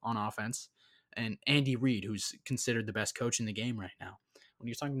well on offense. And Andy Reid, who's considered the best coach in the game right now. When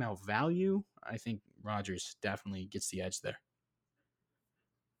you're talking about value, I think Rodgers definitely gets the edge there.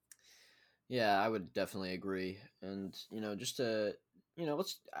 Yeah, I would definitely agree. And just to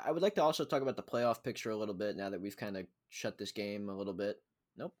let's. I would like to also talk about the playoff picture a little bit now that we've kind of shut this game a little bit.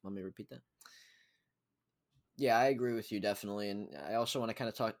 Nope, let me repeat that. Yeah, I agree with you definitely, and I also want to kind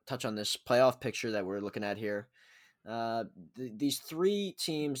of touch on this playoff picture that we're looking at here. These 3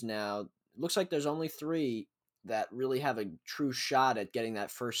 teams now, looks like there's only 3 that really have a true shot at getting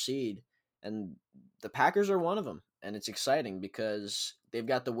that first seed, and the Packers are one of them. And it's exciting because they've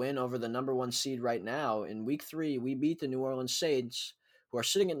got the win over the number 1 seed right now. In week 3, we beat the New Orleans Saints, who are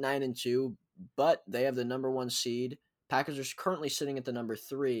sitting at 9-2, but they have the number 1 seed. Packers are currently sitting at the number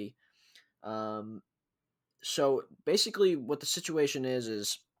 3. Um, so basically, what the situation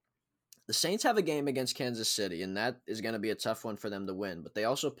is the Saints have a game against Kansas City, and that is going to be a tough one for them to win. But they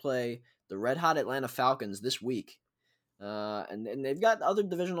also play the red hot Atlanta Falcons this week, and they've got other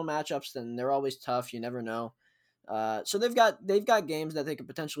divisional matchups. And they're always tough. You never know. So they've got games that they could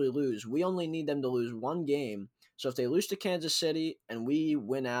potentially lose. We only need them to lose 1 game. So if they lose to Kansas City and we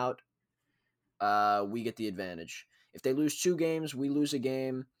win out, we get the advantage. If they lose 2 games, we lose a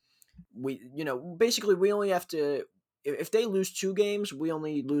game. Basically we only have to, if they lose 2 games, we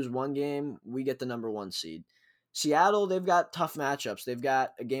only lose 1 game, we get the number 1 seed. Seattle, they've got tough matchups. They've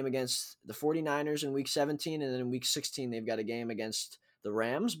got a game against the 49ers in week 17, and then in week 16 they've got a game against the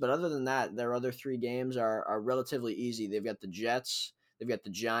Rams. But other than that, their other 3 games are relatively easy. They've got the Jets, they've got the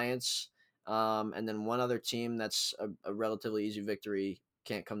Giants, and then one other team that's a relatively easy victory.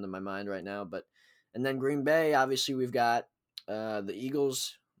 Can't come to my mind right now, but and then Green Bay, obviously we've got the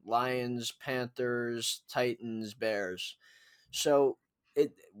Eagles, Lions, Panthers, Titans, Bears. So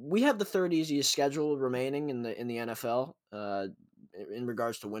we have the 3rd easiest schedule remaining in the NFL in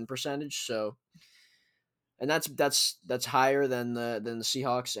regards to win percentage. So, and that's higher than the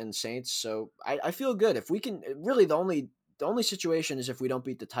Seahawks and Saints. So I feel good if we can. Really, the only situation is if we don't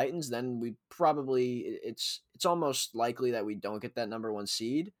beat the Titans, then we probably it's almost likely that we don't get that number 1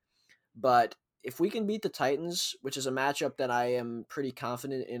 seed. But if we can beat the Titans, which is a matchup that I am pretty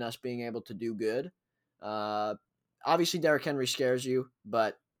confident in us being able to do good, uh, obviously Derrick Henry scares you,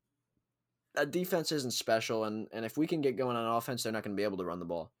 but that defense isn't special, and if we can get going on offense, they're not going to be able to run the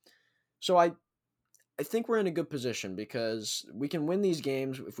ball. So I think we're in a good position because we can win these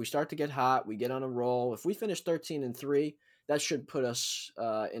games if we start to get hot. We get on a roll. If we finish 13-3, that should put us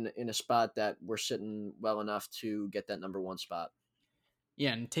in a spot that we're sitting well enough to get that number 1 spot.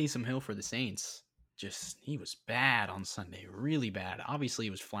 Yeah, and Taysom Hill for the Saints. he was bad on Sunday, really bad. Obviously,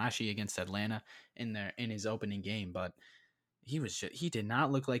 he was flashy against Atlanta in his opening game, but he did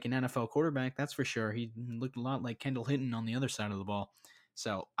not look like an NFL quarterback, that's for sure. He looked a lot like Kendall Hinton on the other side of the ball.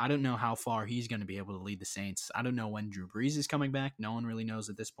 So I don't know how far he's going to be able to lead the Saints. I don't know when Drew Brees is coming back. No one really knows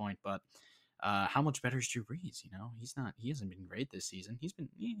at this point, but how much better is Drew Brees? He hasn't been great this season.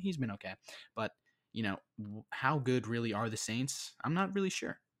 He's been okay, but how good really are the Saints? I'm not really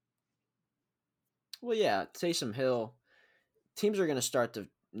sure. Well, yeah, Taysom Hill, teams are going to start to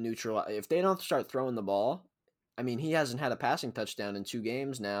neutralize. If they don't start throwing the ball, I mean, he hasn't had a passing touchdown in 2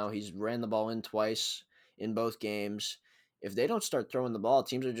 games now. He's ran the ball in twice in both games. If they don't start throwing the ball,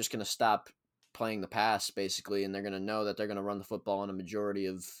 teams are just going to stop playing the pass, basically, and they're going to know that they're going to run the football on a majority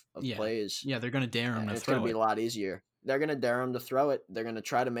of Yeah, plays. yeah, they're going to dare him And to it's going to throw be it. a lot easier. They're going to dare him to throw it. They're going to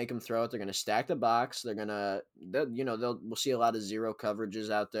try to make him throw it. They're going to stack the box. They're going to, we'll see a lot of zero coverages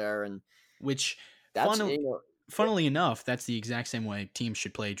out there, and Which, that's funnily enough, that's the exact same way teams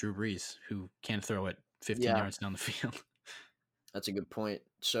should play Drew Brees, who can't throw it 15 yeah, yards down the field. that's a good point.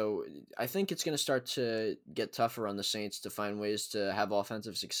 So I think it's going to start to get tougher on the Saints to find ways to have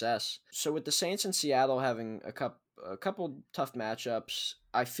offensive success. So with the Saints and Seattle having a couple tough matchups,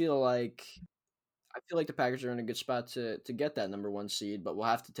 I feel like the Packers are in a good spot to get that number 1 seed, but we'll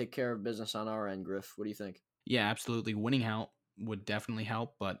have to take care of business on our end, Griff. What do you think? Yeah, absolutely. Winning out would definitely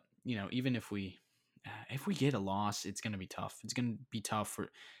help, but even if we get a loss, it's going to be tough. It's going to be tough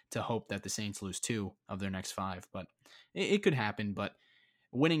to hope that the Saints lose 2 of their next 5, but it could happen. But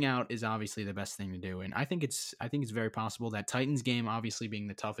winning out is obviously the best thing to do, and I think it's very possible. That Titans game obviously being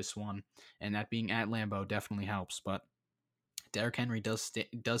the toughest one, and that being at Lambeau definitely helps. But Derrick Henry does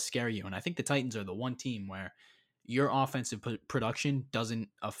scare you, and I think the Titans are the one team where your offensive production doesn't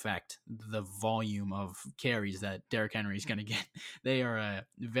affect the volume of carries that Derrick Henry is going to get. They are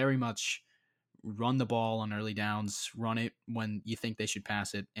very much run the ball on early downs, run it when you think they should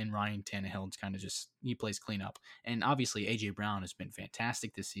pass it, and Ryan Tannehill kind of he plays cleanup. And obviously, A.J. Brown has been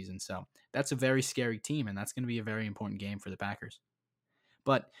fantastic this season, so that's a very scary team, and that's going to be a very important game for the Packers.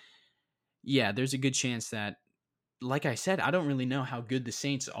 But yeah, there's a good chance that, like I said, I don't really know how good the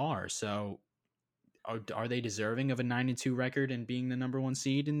Saints are, so are they deserving of a 9-2 record and being the number 1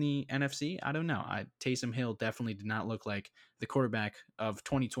 seed in the NFC? I don't know. Taysom Hill definitely did not look like the quarterback of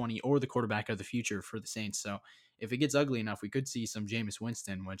 2020 or the quarterback of the future for the Saints. So if it gets ugly enough, we could see some Jameis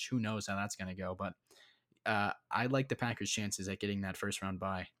Winston, which who knows how that's going to go. But I like the Packers' chances at getting that first round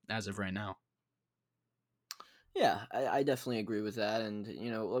bye as of right now. Yeah, I definitely agree with that. And,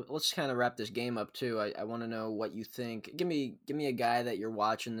 let's kind of wrap this game up, too. I want to know what you think. Give me a guy that you're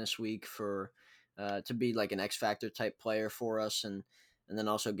watching this week for to be like an X Factor type player for us. And then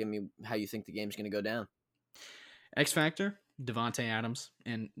also give me how you think the game's going to go down. X Factor, Davante Adams,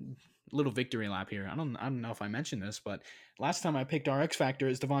 and little victory lap here. I don't know if I mentioned this, but last time I picked our X Factor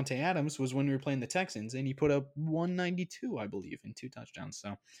as Davante Adams was when we were playing the Texans, and he put up 192, I believe, in 2 touchdowns.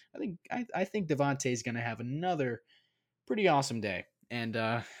 So I think Davante is going to have another pretty awesome day, and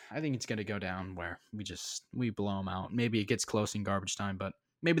I think it's going to go down where we blow him out. Maybe it gets close in garbage time, but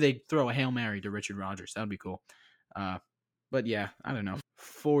maybe they throw a Hail Mary to Richard Rodgers. That would be cool. But yeah, I don't know.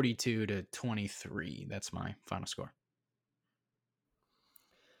 42-23. That's my final score.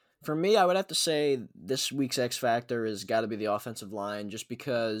 For me, I would have to say this week's X Factor has got to be the offensive line, just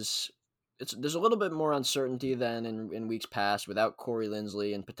because there's a little bit more uncertainty than in weeks past without Corey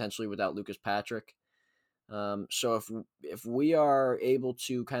Linsley and potentially without Lucas Patrick. So if we are able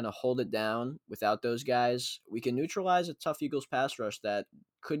to kind of hold it down without those guys, we can neutralize a tough Eagles pass rush that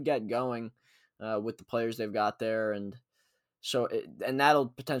could get going with the players they've got there, and that'll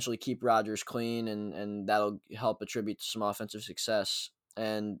potentially keep Rodgers clean, and that'll help attribute to some offensive success.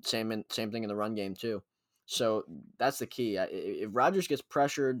 And same thing in the run game too. So that's the key. If Rodgers gets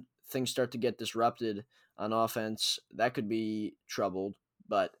pressured, things start to get disrupted on offense. That could be troubled.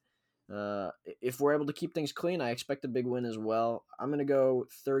 But if we're able to keep things clean, I expect a big win as well. I'm going to go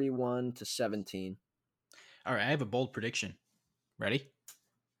 31-17. All right, I have a bold prediction. Ready?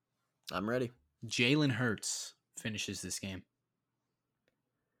 I'm ready. Jalen Hurts finishes this game.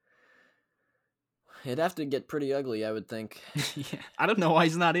 It'd have to get pretty ugly, I would think. Yeah, I don't know why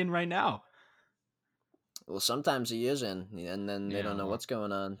he's not in right now. Well, sometimes he is in, and then they don't know what's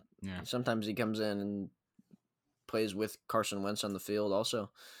going on. Yeah. Sometimes he comes in and plays with Carson Wentz on the field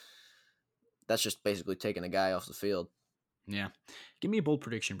also. That's just basically taking a guy off the field. Yeah. Give me a bold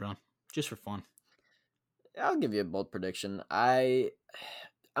prediction, bro. Just for fun. I'll give you a bold prediction. I'm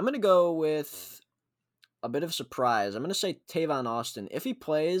going to go with a bit of a surprise. I'm going to say Tavon Austin. If he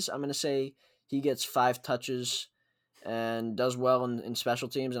plays, I'm going to say he gets 5 touches and does well in special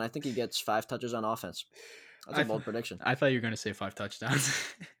teams, and I think he gets 5 touches on offense. That's I, a th- bold prediction. I thought you were going to say 5 touchdowns.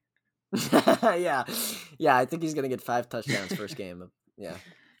 Yeah. Yeah, I think he's gonna get 5 touchdowns first game. Yeah.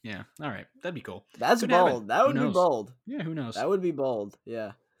 Yeah. All right. That'd be cool. That's Could happen. bold. That Who would be knows? bold. Yeah. Who knows? That would be bold.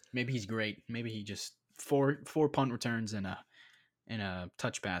 Yeah. Maybe he's great. Maybe he just four punt returns and a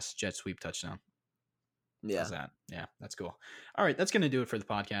touch pass jet sweep touchdown. Yeah. How's that? Yeah, that's cool. All right, that's gonna do it for the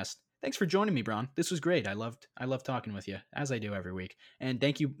podcast. Thanks for joining me, Braun. This was great. I loved talking with you as I do every week. And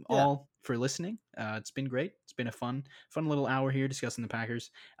thank you Yeah. all for listening. It's been great. It's been a fun little hour here discussing the Packers.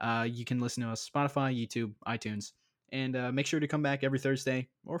 You can listen to us Spotify, YouTube, iTunes, and make sure to come back every Thursday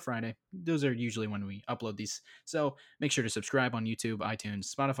or Friday. Those are usually when we upload these. So make sure to subscribe on YouTube,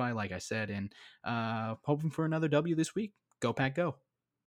 iTunes, Spotify, like I said, and hoping for another W this week. Go Pack Go.